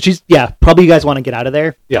 So she's probably you guys want to get out of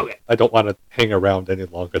there. Yeah, Okay. I don't want to hang around any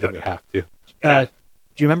longer than we have to. Do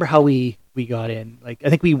you remember how we got in? Like I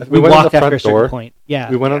think we went in the walked after front a certain door. point. Yeah,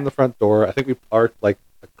 We went on the front door. I think we parked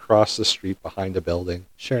across the street behind a building,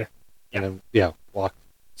 sure. and then walked.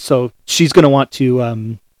 So she's going to want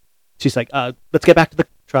to. She's like, "Let's get back to the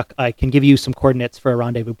truck. I can give you some coordinates for a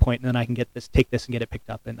rendezvous point, and then I can take this and get it picked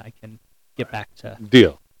up, and I can get back to."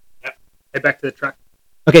 Deal. Head back to the truck.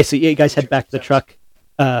 Okay, so you guys head back to the truck.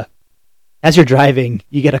 As you're driving,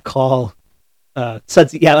 you get a call.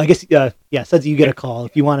 Sudsy, Sudsy, you get a call.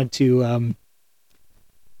 If you wanted to,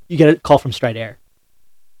 you get a call from Stride Air.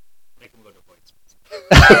 Make him go to points.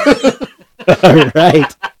 All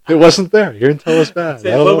right. It wasn't there. Your intel was bad. I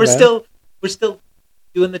don't know, But man. we're still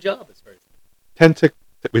doing the job as far as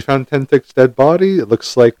We found Tentic's dead body. It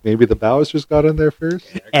looks like maybe the Bowsers got in there first.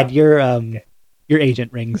 And your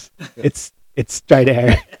agent rings. It's Stride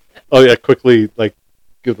Air. Oh yeah, quickly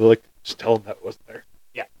give the just tell him that it wasn't there.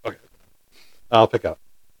 Yeah. Okay. I'll pick up.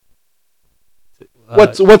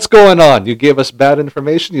 What's going on? You gave us bad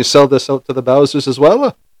information. You sell this out to the Bowsers as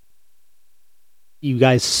well? You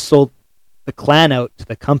guys sold the clan out to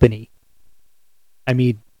the company. I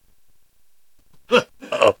mean,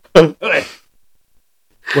 Oh. Okay.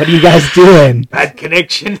 what are you guys doing? Bad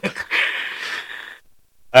connection.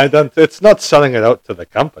 It's not selling it out to the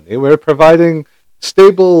company. We're providing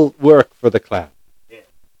stable work for the clan.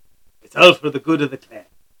 It's all for the good of the clan.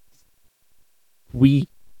 We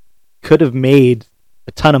could have made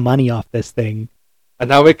a ton of money off this thing. And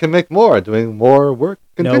now we can make more, doing more work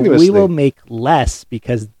continuously. No, we will make less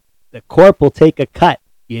because the corp will take a cut,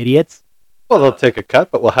 you idiots. Well, they'll take a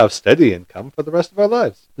cut, but we'll have steady income for the rest of our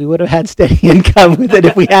lives. We would have had steady income with it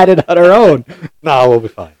if we had it on our own. No, we'll be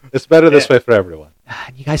fine. It's better this way for everyone.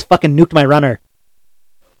 You guys fucking nuked my runner.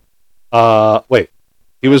 Wait.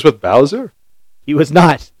 He was with Bowser? He was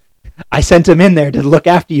not. I sent him in there to look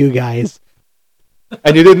after you guys.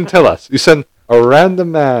 And you didn't tell us. You sent a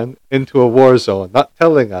random man into a war zone, not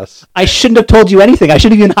telling us. I shouldn't have told you anything. I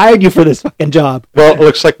should have even hired you for this fucking job. Well, it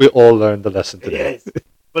looks like we all learned the lesson today. Yes.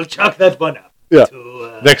 We'll chalk that one up. Yeah.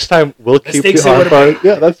 To, Next time, we'll keep mistakes the are arm what part. make.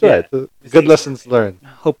 Yeah, that's Yeah. right. Mistakes Good are lessons what learned. I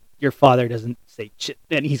hope your father doesn't say shit,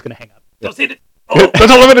 and he's going to hang up. Don't say that. Oh, Don't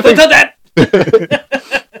tell him anything. don't tell that.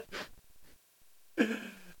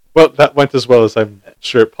 Well, that went as well as I'm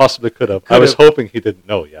sure it possibly could have. I was hoping he didn't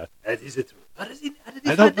know yet. That is it. How did he I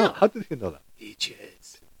find don't know. out? How did he know that?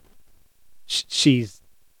 Peaches. She's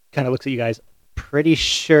kind of looks at you guys. Pretty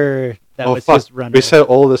sure that Oh, was fuck. his runner We said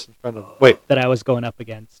all this in front of... Wait, that I was going up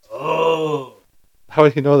against. Oh. how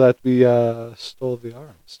did he know that we stole the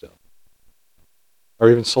arm still? Or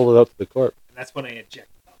even sold it out to the corp? And that's when I eject.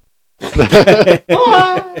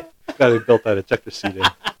 Glad he built that ejector seat in.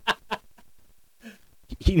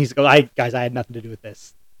 He needs to go. Guys, I had nothing to do with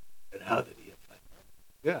this. And how did he find out?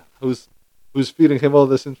 Yeah, who's feeding him all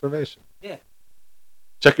this information? Yeah.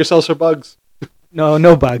 Check yourselves for bugs.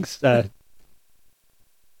 No bugs.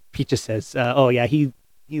 Peaches says, "Oh yeah, he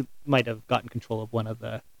might have gotten control of one of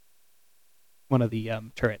the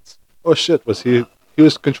turrets." Oh shit, was he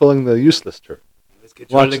was controlling the useless turret. He was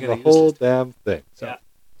controlling Watching the it, whole useless. damn thing. So Yeah.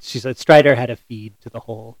 she said Strider had a feed to the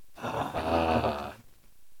whole. Ah.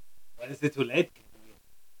 Why is it too late?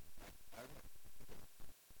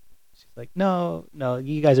 She's like, "No,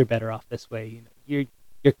 you guys are better off this way.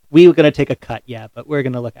 We were gonna take a cut, yeah, but we're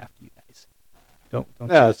gonna look after you guys. Don't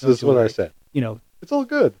Yeah, this don't is you what I worry. said. You know, It's all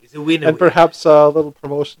good. It's a winner. And perhaps a little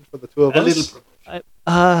promotion for the two of a us. little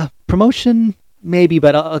promotion. promotion, maybe,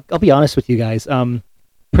 but I'll be honest with you guys.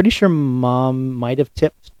 Pretty sure Mom might have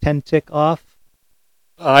tipped 10 tick off.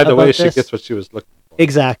 Either way, about she this. gets what she was looking for.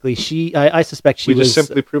 Exactly. I suspect she we was. just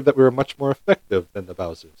simply proved that we were much more effective than the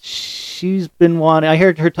Bowsers. She's been wanting. I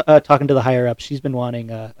heard her talking to the higher ups. She's been wanting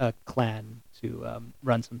a clan to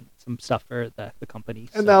run some stuff for the company.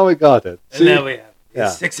 And now we got it. And now we have Yeah.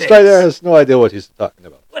 6 Strider has no idea what he's talking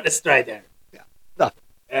about. What is Strider? Yeah, nothing.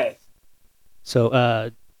 Yes. So,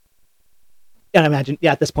 and I imagine,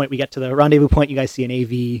 at this point we get to the rendezvous point. You guys see an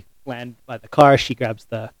AV land by the car. She grabs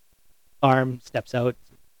the arm, steps out.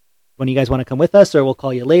 When you guys want to come with us, or we'll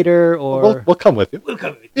call you later, or We'll come with you. We'll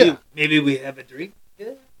come with Yeah. you. Maybe we have a drink.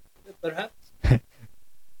 Yeah, perhaps.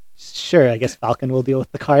 sure, I guess Falcon will deal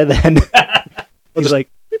with the car then. He's like,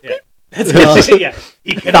 That's Well, good. Yeah.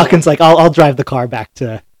 He can Falcon's like, I'll drive the car back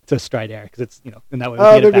to Strider because it's in that way. We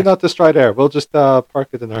can get it Maybe back. not the Strider. We'll just park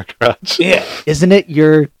it in our garage. Yeah. Isn't it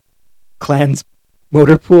your clan's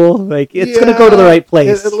motor pool? Like it's gonna go to the right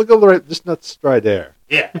place. It'll go to the right, just not Strider.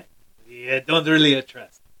 Yeah. Yeah. Don't really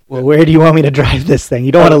trust. Well, where do you want me to drive this thing?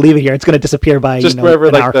 You don't want to leave it here. It's going to disappear by Just an wherever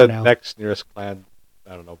hour like the from now. next nearest clan.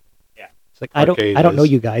 I don't know. It's like I arcade don't know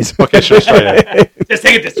is. you guys. Okay, sure, Strider. Just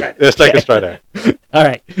take it to Strider. It's like a Strider. All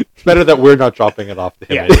right. It's better that we're not dropping it off to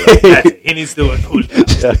him. Yeah. Anyway. That's it. He needs to do a cool down.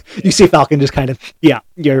 Yeah. You see Falcon just kind of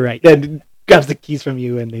you're right. And grabs the keys from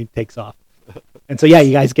you and he takes off. And so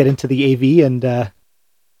you guys get into the AV and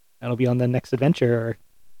that'll be on the next adventure.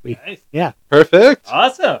 Nice. Perfect.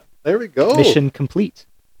 Awesome. There we go. Mission complete.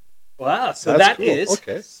 Wow. So That's that cool. is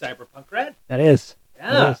Okay. Cyberpunk Red. That is.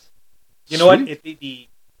 Yeah. That is. You know what? Sweet.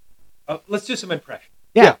 Let's do some impressions.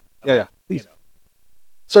 Yeah. Please. You know.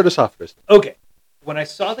 Start us off, Chris. Okay. When I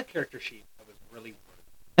saw the character sheet, I was really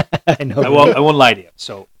worried. I know. I won't lie to you.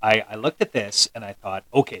 So I looked at this and I thought,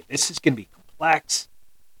 okay, this is going to be complex.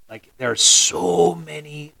 Like there are so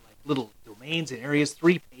many like little domains and areas.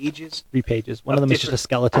 3 pages 3 pages. One of of them is just a different-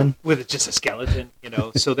 skeleton. with just a skeleton.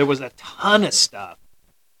 So there was a ton of stuff.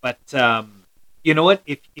 But you know what?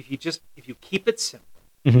 If you keep it simple,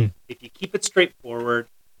 Mhm. if you keep it straightforward,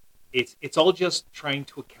 it's all just trying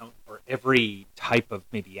to account for every type of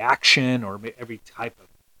maybe action or every type of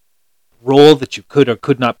role that you could or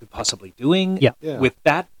could not be possibly doing. Yeah. Yeah. With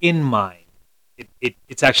that in mind,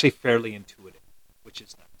 it's actually fairly intuitive, which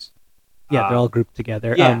is nice. Yeah, they're all grouped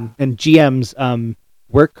together. yeah. And GMs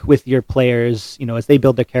work with your players, as they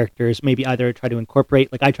build their characters, maybe either try to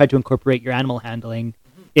incorporate, like I tried to incorporate your animal handling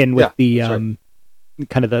in with the that's right.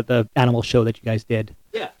 kind of the animal show that you guys did.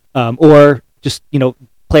 Yeah. Or just,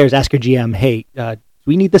 players ask your GM, hey, do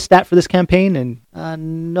we need this stat for this campaign?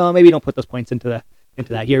 And no, maybe don't put those points into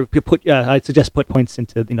that. Here, I'd suggest put points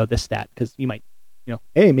into, this stat it's going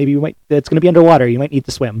to be underwater. You might need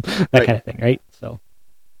to swim, that Right. kind of thing, right? So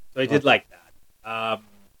So I did like that.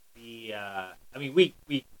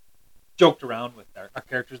 We joked around with our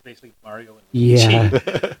characters, basically Mario and Luigi,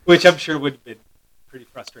 yeah. which I'm sure would have been pretty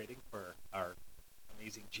frustrating for our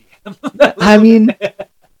amazing GM. I mean,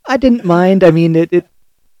 I didn't mind. I mean, it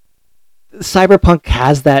Cyberpunk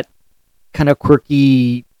has that kind of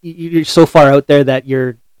quirky. You're so far out there that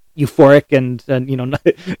you're euphoric and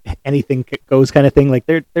anything goes kind of thing. Like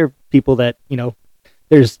they're people that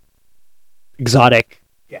there's exotic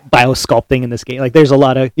biosculpting in this game. Like there's a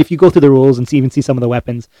lot of, if you go through the rules and even see some of the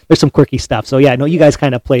weapons, there's some quirky stuff. So yeah, no, you guys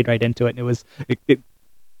kind of played right into it. And it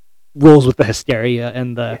rolls with the hysteria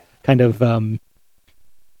and the kind of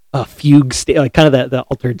fugue state, like kind of the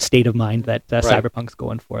altered state of mind that Right. Cyberpunk's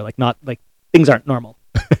going for. Like not like things aren't normal.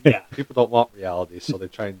 Yeah. People don't want reality, so they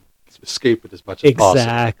try and escape it as much as possible.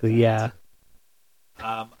 Exactly. Yeah.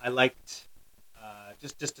 I liked,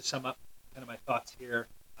 just to sum up kind of my thoughts here,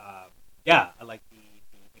 I like the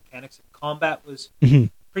mechanics of combat was Mhm.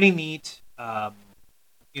 pretty neat.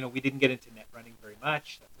 We didn't get into net running very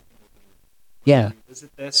much. That's something Yeah. we'll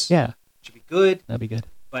revisit this. Yeah. Should be good. That'd be good.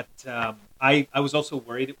 But I was also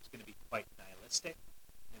worried it was going to be quite nihilistic.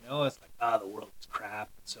 It's like, the world is crap,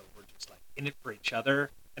 and so we're just like in it for each other.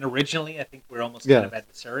 And originally, I think we're almost kind of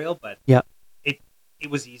adversarial, but Yeah. it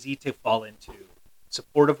was easy to fall into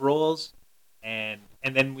supportive roles, and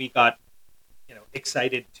then we got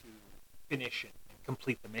excited to finish and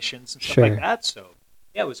complete the missions and stuff Sure. like that. So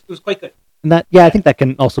yeah, it was quite good. And that, I think that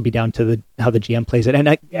can also be down to how the GM plays it.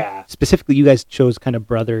 And specifically, you guys chose kind of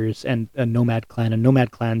brothers and a nomad clan, and nomad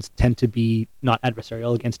clans tend to be not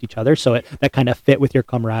adversarial against each other. So that kind of fit with your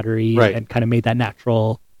camaraderie Right. and kind of made that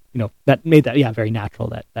natural. That made that very natural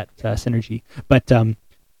that synergy. But on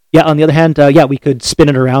the other hand, we could spin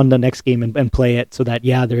it around the next game and play it so that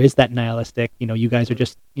there is that nihilistic. You guys are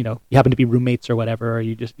just you happen to be roommates or whatever, or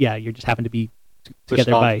you just happen to be together Pushed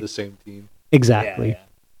on by to the same team. exactly.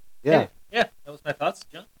 Yeah. Yeah, that was my thoughts,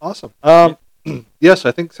 John. Awesome. Yes,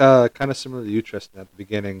 I think kind of similar to you, Tristan, at the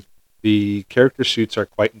beginning. The character sheets are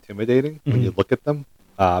quite intimidating when you look at them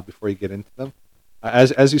before you get into them.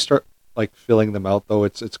 As you start like filling them out, though,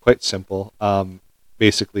 it's quite simple.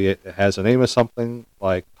 Basically, it has a name of something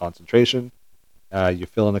like concentration. You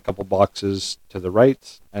fill in a couple boxes to the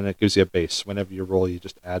right, and it gives you a base. Whenever you roll, you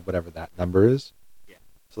just add whatever that number is. Yeah.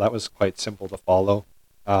 So that was quite simple to follow.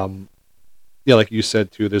 Yeah, like you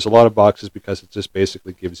said too, there's a lot of boxes because it just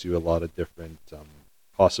basically gives you a lot of different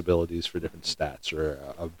possibilities for different stats or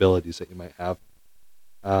abilities that you might have.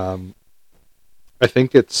 I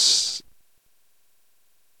think it's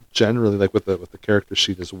generally like with the character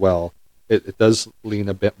sheet as well. It does lean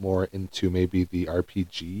a bit more into maybe the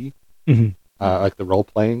RPG, like the role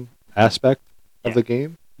playing aspect of the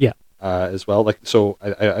game. Yeah. As well. Like so,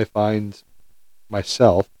 I find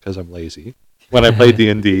myself, because I'm lazy, when I play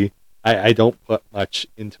D&D, I don't put much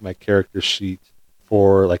into my character sheet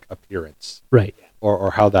for like appearance, Right.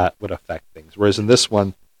 or how that would affect things. Whereas in this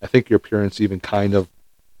one, I think your appearance even kind of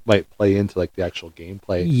might play into like the actual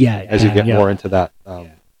gameplay Yeah. as you get yeah. more into that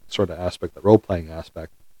sort of aspect, the role playing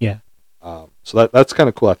aspect. Yeah. So that's kind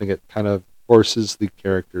of cool. I think it kind of forces the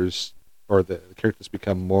characters, or the characters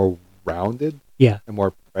become more rounded, Yeah. and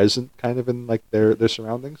more present, kind of in like their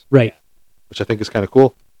surroundings, Right. which I think is kind of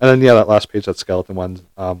cool. And then that last page, that skeleton one,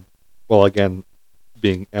 well, again,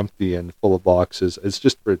 being empty and full of boxes, is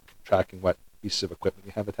just for tracking what pieces of equipment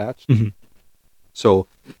you have attached. Mhm. So,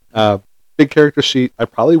 big character sheet. I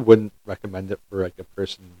probably wouldn't recommend it for like a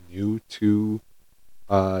person new to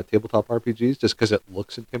tabletop RPGs, just because it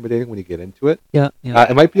looks intimidating when you get into it. Yeah.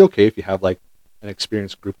 Yeah. It might be okay if you have like an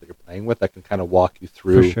experienced group that you're playing with that can kind of walk you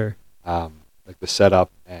through, For sure. like the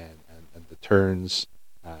setup and the turns,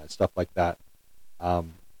 stuff like that.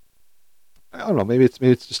 I don't know. Maybe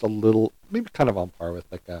it's just a little, maybe kind of on par with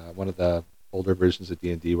like one of the older versions of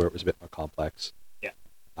D&D where it was a bit more complex. Yeah.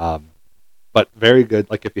 But very good.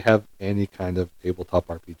 Like if you have any kind of tabletop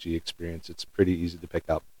RPG experience, it's pretty easy to pick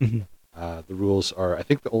up. Mhm. The rules are, I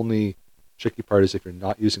think the only tricky part is if you're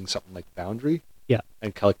not using something like Foundry. Yeah.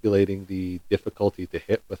 And calculating the difficulty to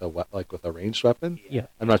hit with a ranged weapon. Yeah.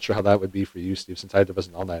 I'm not sure how that would be for you, Steve, since I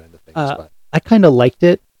wasn't on that end of things. But I kind of liked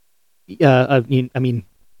it. I mean,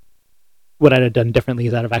 what I'd have done differently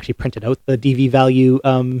is I'd have actually printed out the DV value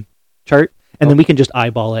chart, and then we can just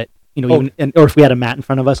eyeball it. Or if we had a mat in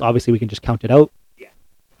front of us, obviously we can just count it out. Yeah.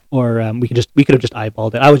 Or we could have just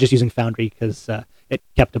eyeballed it. I was just using Foundry because it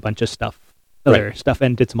kept a bunch of other stuff,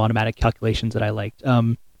 and did some automatic calculations that I liked.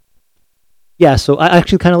 Yeah, so I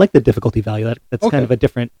actually kind of like the difficulty value. That's kind of a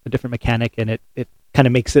different mechanic, and it kind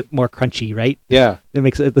of makes it more crunchy, right? yeah. It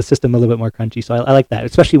makes the system a little bit more crunchy. So I like that,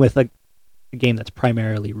 especially with a game that's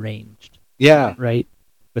primarily ranged, Yeah. right?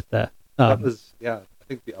 With the That was, I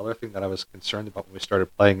think the other thing that I was concerned about when we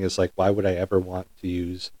started playing is like, why would I ever want to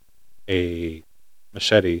use a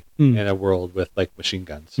machete in a world with like machine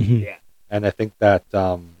guns? Mhm. Yeah. And I think that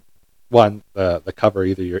one, the cover,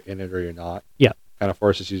 either you're in it or you're not, Yeah. kind of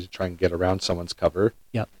forces you to try and get around someone's cover.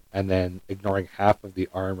 Yep. And then ignoring half of the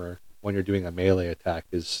armor when you're doing a melee attack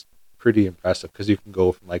is pretty impressive, because you can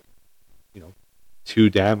go from like 2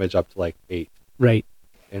 damage up to like 8 right.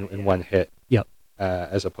 in one hit. Yep.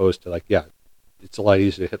 As opposed to like, it's a lot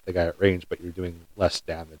easier to hit the guy at range, but you're doing less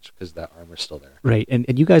damage because that armor's still there. Right, and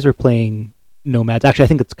you guys are playing nomads. Actually, I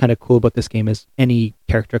think that's kind of cool about this game is any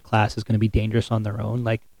character class is going to be dangerous on their own.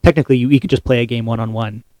 Like technically, you could just play a game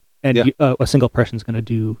one-on-one, and a single person's going to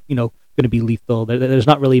do going to be lethal. There's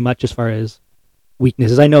not really much as far as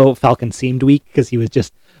weaknesses. I know Falcon seemed weak because he was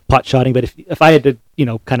just pot-shotting, but if I had to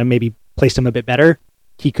kind of maybe place him a bit better,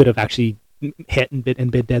 he could have actually hit and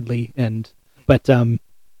bid deadly. But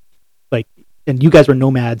you guys were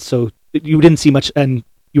nomads, so you didn't see much, and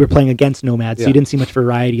you were playing against nomads, so you didn't see much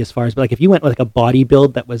variety as far as. But like if you went with like a body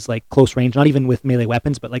build that was like close range, not even with melee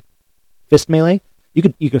weapons, but like fist melee, you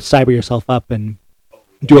could cyber yourself up and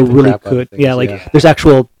do a really good there's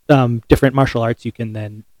actual different martial arts you can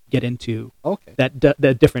then get into. Okay.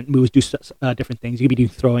 That different moves do different things. You could be doing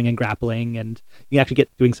throwing and grappling, and you actually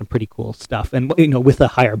get doing some pretty cool stuff. And with a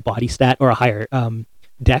higher body stat or a higher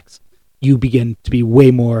dex, you begin to be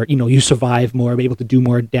way more. You survive more, be able to do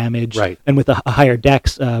more damage. Right. And with a higher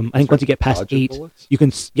dex, I think once you get past Dodging 8, bullets? you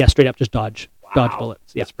can straight up just dodge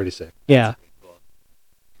bullets. Yeah. That's pretty sick. Yeah.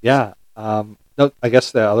 Yeah. No, I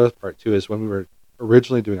guess the other part too is when we were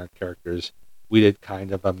originally doing our characters, we did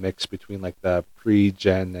kind of a mix between like the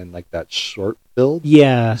pre-gen and like that short build.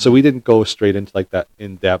 Yeah. So we didn't go straight into like that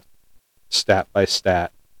in-depth stat by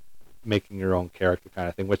stat making your own character kind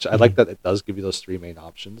of thing, which I like that it does give you those three main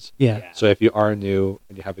options. Yeah. So if you are new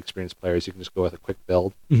and you have experienced players, you can just go with a quick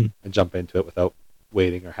build Mhm. and jump into it without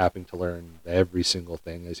waiting or having to learn every single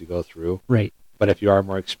thing as you go through. Right. But if you are a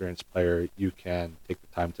more experienced player, you can take the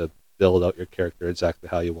time to build out your character exactly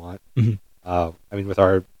how you want. Mhm. I mean, with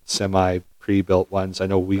our semi pre-built ones, I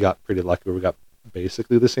know we got pretty lucky where we got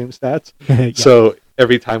basically the same stats. Yeah. So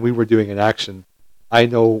every time we were doing an action, I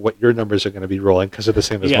know what your numbers are going to be rolling because they're the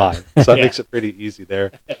same as Yeah. mine. So that Yeah. makes it pretty easy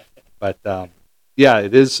there. But yeah,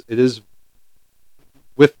 it is.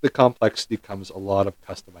 With the complexity comes a lot of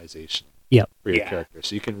customization Yep. for your Yeah. character.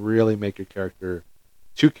 So you can really make your character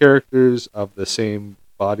two characters of the same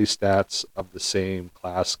body stats of the same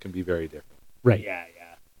class can be very different. Right. Yeah,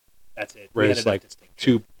 yeah. That's it. Whereas, We had enough like, distinction.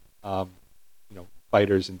 Two,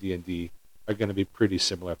 fighters in D&D are going to be pretty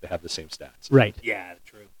similar if they have the same stats. Right. Yeah,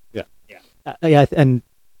 true. And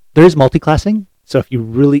there is multi-classing. So if you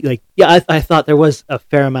really like, I thought there was a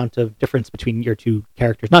fair amount of difference between your two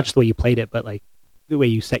characters, not just the way you played it, but like the way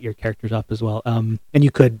you set your characters up as well. And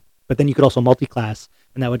but then you could also multi-class,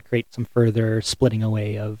 and that would create some further splitting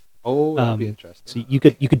away of. Oh, that'd be interesting. So you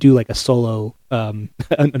could do like a solo,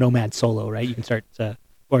 a nomad solo, right? You can start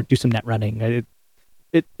or do some net running.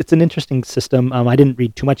 It's an interesting system. I didn't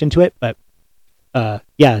read too much into it, but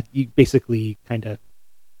you basically kind of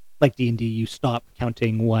like D&D. You stop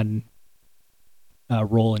counting one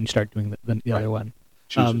roll and you start doing the Right. other one.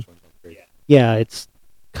 Choose which one's great. Yeah, it's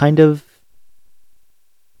kind of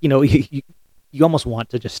you almost want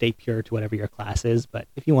to just stay pure to whatever your class is, but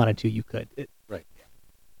if you wanted to, you could. Right.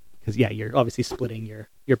 Because you're obviously splitting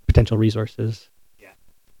your potential resources.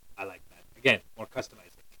 I like that. Again, more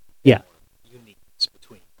customization. Yeah. More uniqueness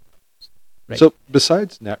between. Right. So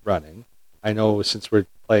besides net running, I know since we're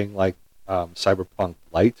playing like Cyberpunk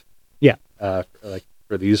Light, Yeah. Like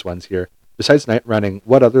for these ones here, besides net running,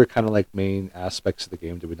 what other kind of like main aspects of the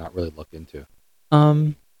game do we not really look into?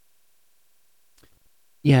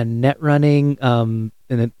 Net running, and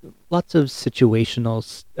then lots of situational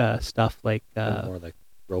stuff like More like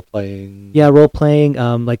role playing. role playing.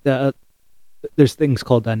 Like there's things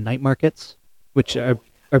called night markets, which are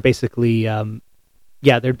basically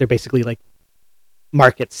they're basically like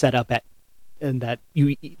markets set up and that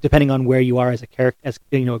you, depending on where you are as a character, as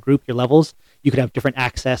a group, your levels, you could have different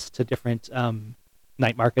access to different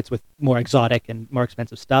night markets with more exotic and more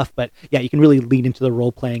expensive stuff. But you can really lean into the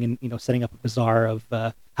role playing and setting up a bazaar of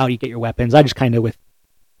how you get your weapons. I just kind of with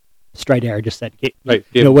Strider just said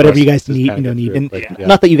whatever you guys need need. And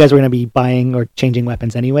not that you guys were going to be buying or changing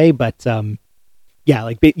weapons anyway, but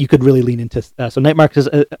you could really lean into so night markets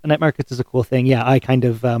is a cool thing. I kind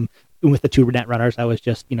of with the two net runners, I was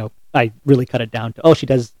just I really cut it down to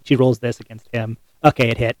she rolls this against him, okay,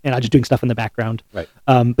 it hit, and I'm just doing stuff in the background. Right.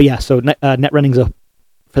 So net running's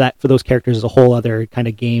for those characters is a whole other kind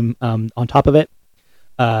of game on top of it.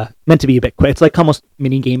 Meant to be a bit quick. It's like almost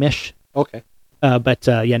mini game-ish. Okay. But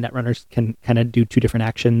net runners can kind of do two different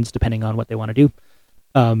actions depending on what they want to do.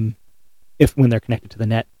 When they're connected to the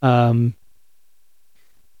net.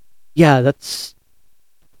 That's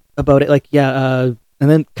about it. And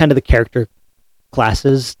then kind of the character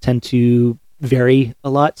classes tend to vary a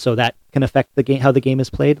lot, so that can affect the game, how the game is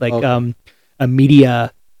played. A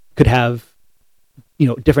media could have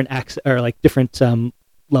different different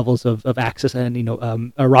levels of access, and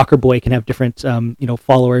a rocker boy can have different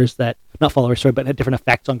followers but have different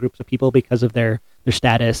effects on groups of people because of their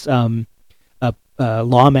status.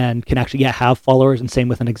 Lawman can actually have followers, and same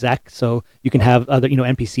with an exec. So you can have other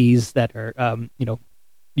NPCs that are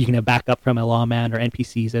you can have backup from a lawman or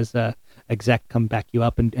NPCs as a exec come back you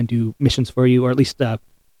up and do missions for you, or at least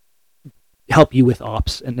help you with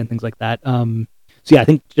ops and things like that. I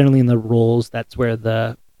think generally in the roles, that's where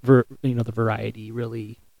the variety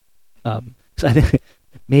really. So I think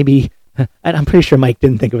maybe, and I'm pretty sure Mike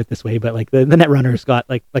didn't think of it this way, but like the net runners got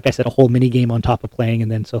like I said, a whole mini game on top of playing, and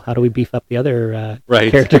then so how do we beef up the other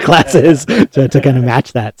character classes to kind of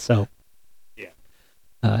match that? So.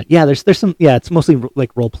 There's some. It's mostly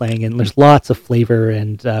like role playing, and there's lots of flavor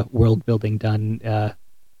and world building done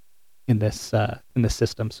in this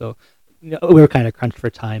system. So we were kind of crunched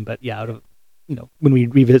for time, but when we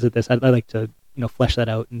revisit this, I'd like to flesh that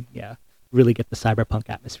out and really get the cyberpunk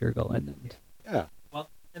atmosphere going. Yeah. Well,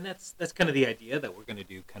 and that's kind of the idea that we're going to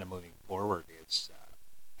do, kind of moving forward, is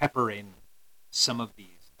pepper in some of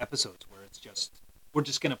these episodes where we're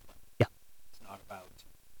just going to play. Yeah. It's not about.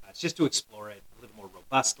 It's just to explore it a little more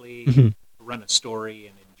robustly, run a story,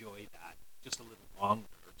 and enjoy that just a little longer,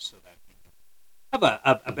 so that we can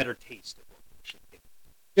have a better taste of what we should get.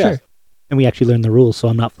 Sure. And we actually learn the rules, so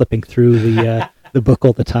I'm not flipping through the the book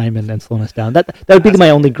all the time and then slowing us down. That would be my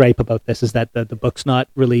only gripe about this, is that the book's not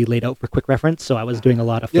really laid out for quick reference. So I was doing a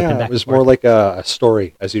lot of flipping Yeah, back. it was and forth. more like a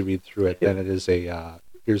story as you read through it than it is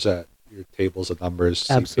here's your tables of numbers.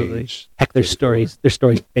 see Absolutely. page Heck, there's 34.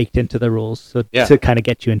 stories baked into the rules, so Yeah. to kind of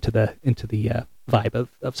get you into the vibe of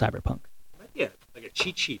Cyberpunk. Might be like a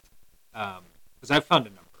cheat sheet, because I've found a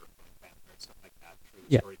number of fanfare and stuff like that through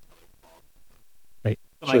the Yeah. storytelling blog. Right.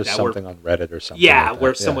 Something Sure, like that, where- something on Reddit or something. yeah, like that.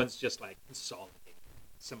 where Yeah. someone's just like consolidating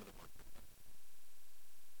some of the work.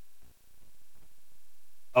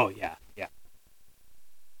 Oh yeah.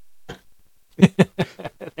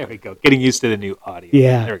 There we go. Getting used to the new audio.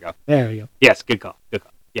 Yeah. There we go. There we go. Yes, good call.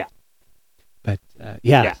 Yeah. But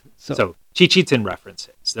yeah, Yeah. so So cheat sheets and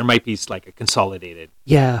references. There might be like a consolidated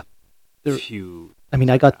yeah, There- few. I mean,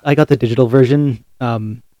 I got the digital version,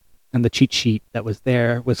 and the cheat sheet that was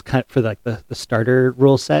there was kind of for like the starter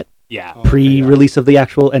rule set Yeah. Oh, pre-release of the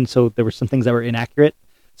actual, and so there were some things that were inaccurate.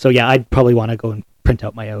 So yeah, I'd probably want to go and print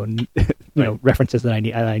out my own, references that I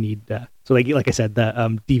need. So like I said, the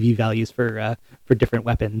DV values for different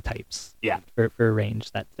weapon types. Yeah. For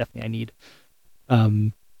range, that's definitely I need.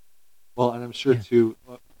 Well, and I'm sure Yeah. too.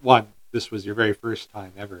 One, this was your very first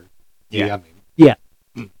time ever Yeah. DMing. Yeah.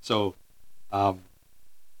 So,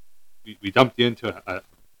 we dumped you into a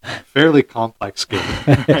fairly complex game.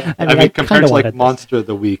 I mean, compared to like Monster of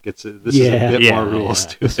the Week, this is a bit Yeah, more rules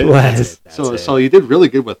to This it. was. So you did really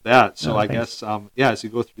good with that. So Oh, I thanks. guess as you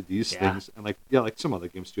go through these Yeah. things, and like some other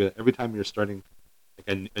games do, every time you're starting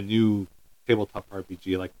like a new tabletop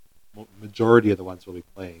RPG, like majority of the ones we'll be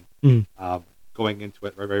playing, Mm. going into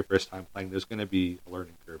it our very first time playing, there's going to be a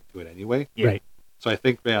learning curve to it anyway. Yeah. Right. So I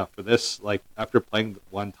think for this, like after playing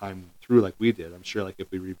one time through like we did, I'm sure like if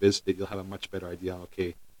we revisit it, you'll have a much better idea.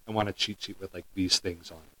 Okay, I want a cheat sheet with like these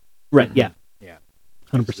things on it. Right. Yeah. Yeah.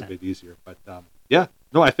 It's a 100%. bit easier. But yeah,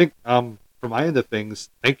 no, I think from my end of things,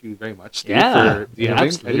 thank you very much, Steve, Yeah, for DMing and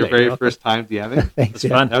absolutely. your very You're welcome. first time DMing. Thanks. It's Yeah.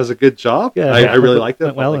 fun. That was a good job. Yeah, I really liked it.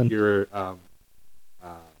 went well, Like and- you're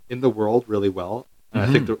in the world really well. And I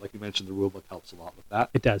think Mhm. that, like you mentioned, the rulebook helps a lot with that.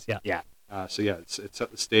 It does. Yeah. So yeah, it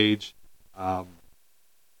set the stage.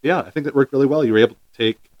 Yeah, I think that worked really well. You were able to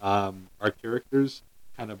take our characters,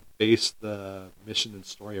 kind of base the mission and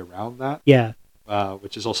story around that, Yeah.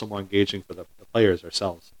 which is also more engaging for the players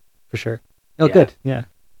ourselves. For sure. Oh, Yeah. good. Yeah.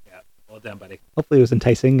 Well done, buddy. Hopefully it was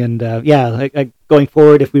enticing, and like going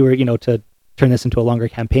forward, if we were to turn this into a longer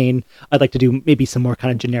campaign, I'd like to do maybe some more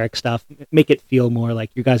kind of generic stuff, make it feel more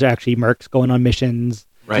like you guys are actually mercs going on missions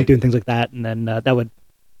and Right. doing things like that, and then that would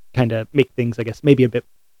kind of make things, I guess, maybe a bit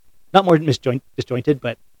not more disjointed,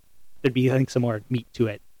 but there'd be, I think, some more meat to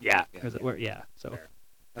it, Yeah. as it were. Yeah. So, Fair.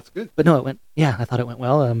 That's good. but no, it went. Yeah, I thought it went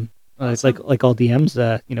well. It's Awesome. like all DMs.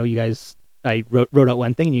 You guys. I wrote out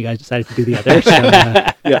one thing, and you guys decided to do the other. So,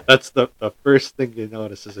 Yeah, that's the first thing you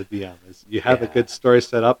notice as a DM is you have a Yeah. good story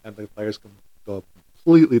set up, and the players can go a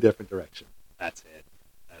completely different direction. That's it.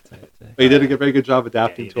 But you did a very good job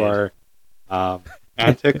adapting you to our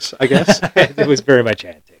antics, I guess. It was very much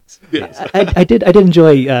antics. Yes. I did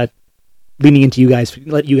enjoy leaning into you guys,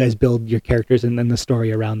 let you guys build your characters and then the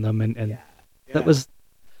story around them, and Yeah. that was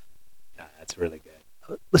No, that's really good.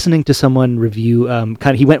 listening to someone review.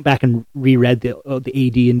 He went back and reread the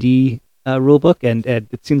AD&D rule book, and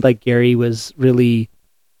it seemed like Gary was really,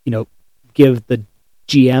 give the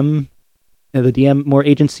GM. The DM more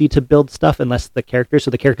agency to build stuff, and less the characters.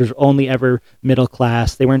 So the characters were only ever middle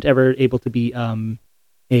class. They weren't ever able to be a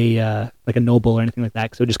noble or anything like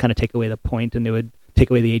that. So it just kind of take away the point, and it would take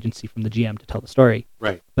away the agency from the GM to tell the story.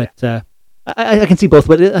 Right. But I can see both.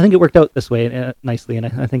 But I think it worked out this way nicely, and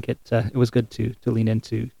I think it was good to lean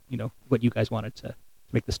into what you guys wanted to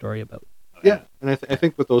make the story about. Yeah, and I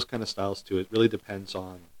think with those kind of styles too, it really depends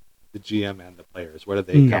on the GM and the players. What are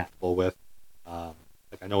they Mm. comfortable with?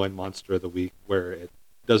 Like I know in Monster of the Week, where it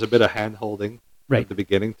does a bit of hand holding Right. at the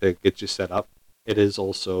beginning to get you set up, it is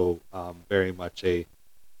also very much a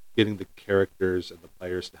getting the characters and the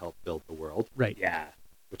players to help build the world, Right. Yeah.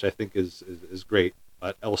 which I think is great.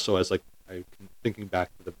 But also, as like thinking back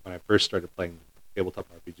to when I first started playing tabletop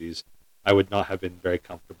RPGs, I would not have been very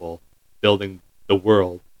comfortable building the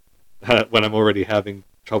world when I'm already having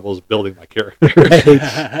troubles building my character.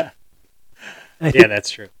 Right. I Yeah, think, that's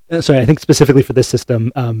true. sorry, I think specifically for this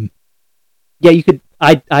system, you could.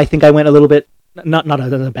 I think I went a little bit not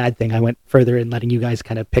a bad thing. I went further in letting you guys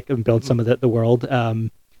kind of pick and build some of the world.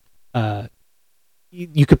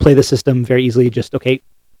 You could play the system very easily. Just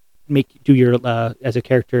do your as a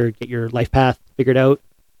character, get your life path figured out,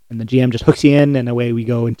 and the GM just hooks you in, and away we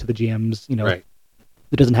go into the GM's. Right.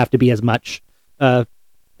 It doesn't have to be as much, I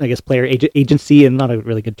guess, player agency, and not a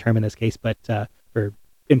really good term in this case, but for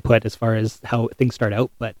input as far as how things start out.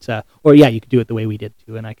 But or yeah, you could do it the way we did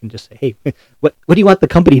too, and I can just say, hey, what do you want the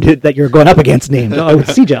company that you're going up against named? Oh,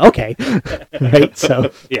 it's CJ. Okay, right.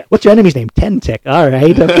 So Yeah. what's your enemy's name? 10 Tick. All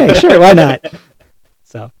right. Okay, sure. Why not?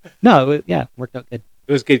 So no, worked out good.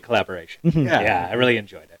 It was good collaboration. Mhm. Yeah, I really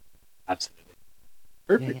enjoyed it. Absolutely.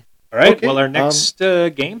 Perfect. Yeah. All right. Okay, Well, our next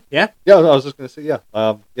game. Yeah. Yeah, no, I was just going to say, yeah,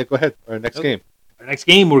 go ahead. Our next Okay. game. Our next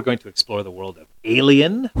game, we're going to explore the world of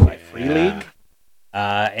Alien by Free Yeah. League.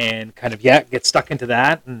 And kind of, get stuck into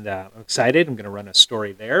that. And I'm excited. I'm going to run a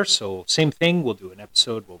story there. So, same thing. We'll do an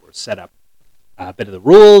episode where we'll set up a bit of the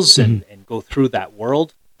rules and go through that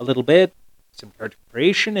world a little bit, some character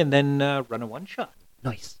creation, and then run a one shot.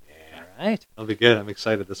 Nice. All right. That'll be good. I'm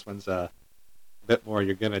excited. This one's a bit more.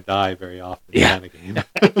 You're going to die very often Yeah. kind of game.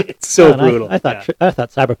 It's so And brutal. I thought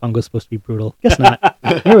Cyberpunk was supposed to be brutal. Guess not.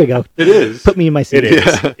 Here we go. It is. Put me in my seat. It is.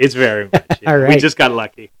 Yeah. It's very much. All We right. just got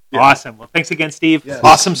lucky. Yeah. Awesome. Well, thanks again, Steve. Yes.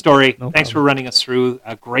 Awesome story. No Thanks for problem. running us through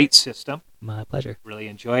a great system. My pleasure. Really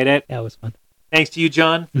enjoyed it. Yeah, it was fun. Thanks to you,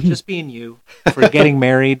 John, for just being you, for getting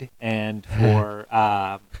married, and for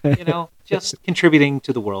just contributing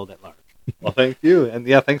to the world at large. Well, thank you. And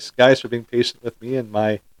yeah, thanks, guys, for being patient with me and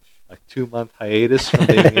my 2-month hiatus from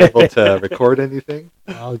being able to record anything.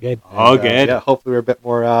 All good. All And, good. Yeah, hopefully we're a bit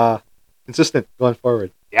more consistent going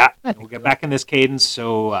forward. Yeah, I think we'll get so. back in this cadence.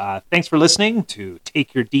 So thanks for listening to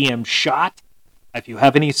Take Your DM Shot. If you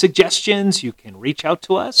have any suggestions, you can reach out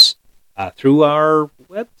to us through our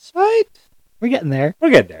website. We're getting there.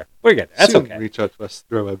 We're good there. That's Soon okay. reach out to us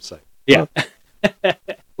through our website. Yeah.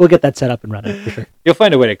 We'll get that set up and running for sure. You'll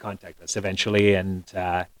find a way to contact us eventually. And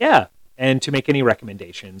and to make any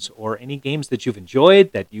recommendations or any games that you've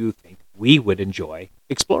enjoyed that you think we would enjoy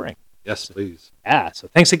exploring. Yes, please. Yeah, so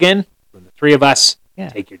thanks again from the three of us. Yeah.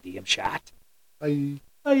 Take your DM shot. Bye.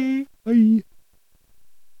 Bye. Bye.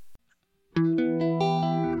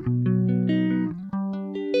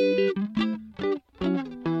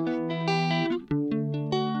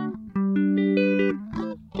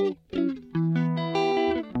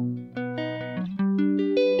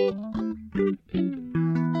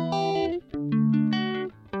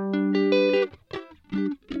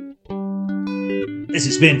 This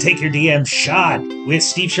has been Take Your DM Shot with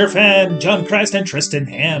Steve Scherfan, John Christ, and Tristan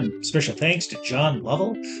Ham. Special thanks to John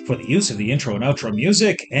Lovell for the use of the intro and outro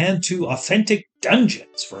music, and to Authentic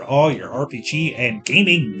Dungeons for all your RPG and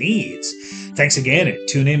gaming needs. Thanks again, and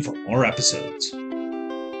tune in for more episodes.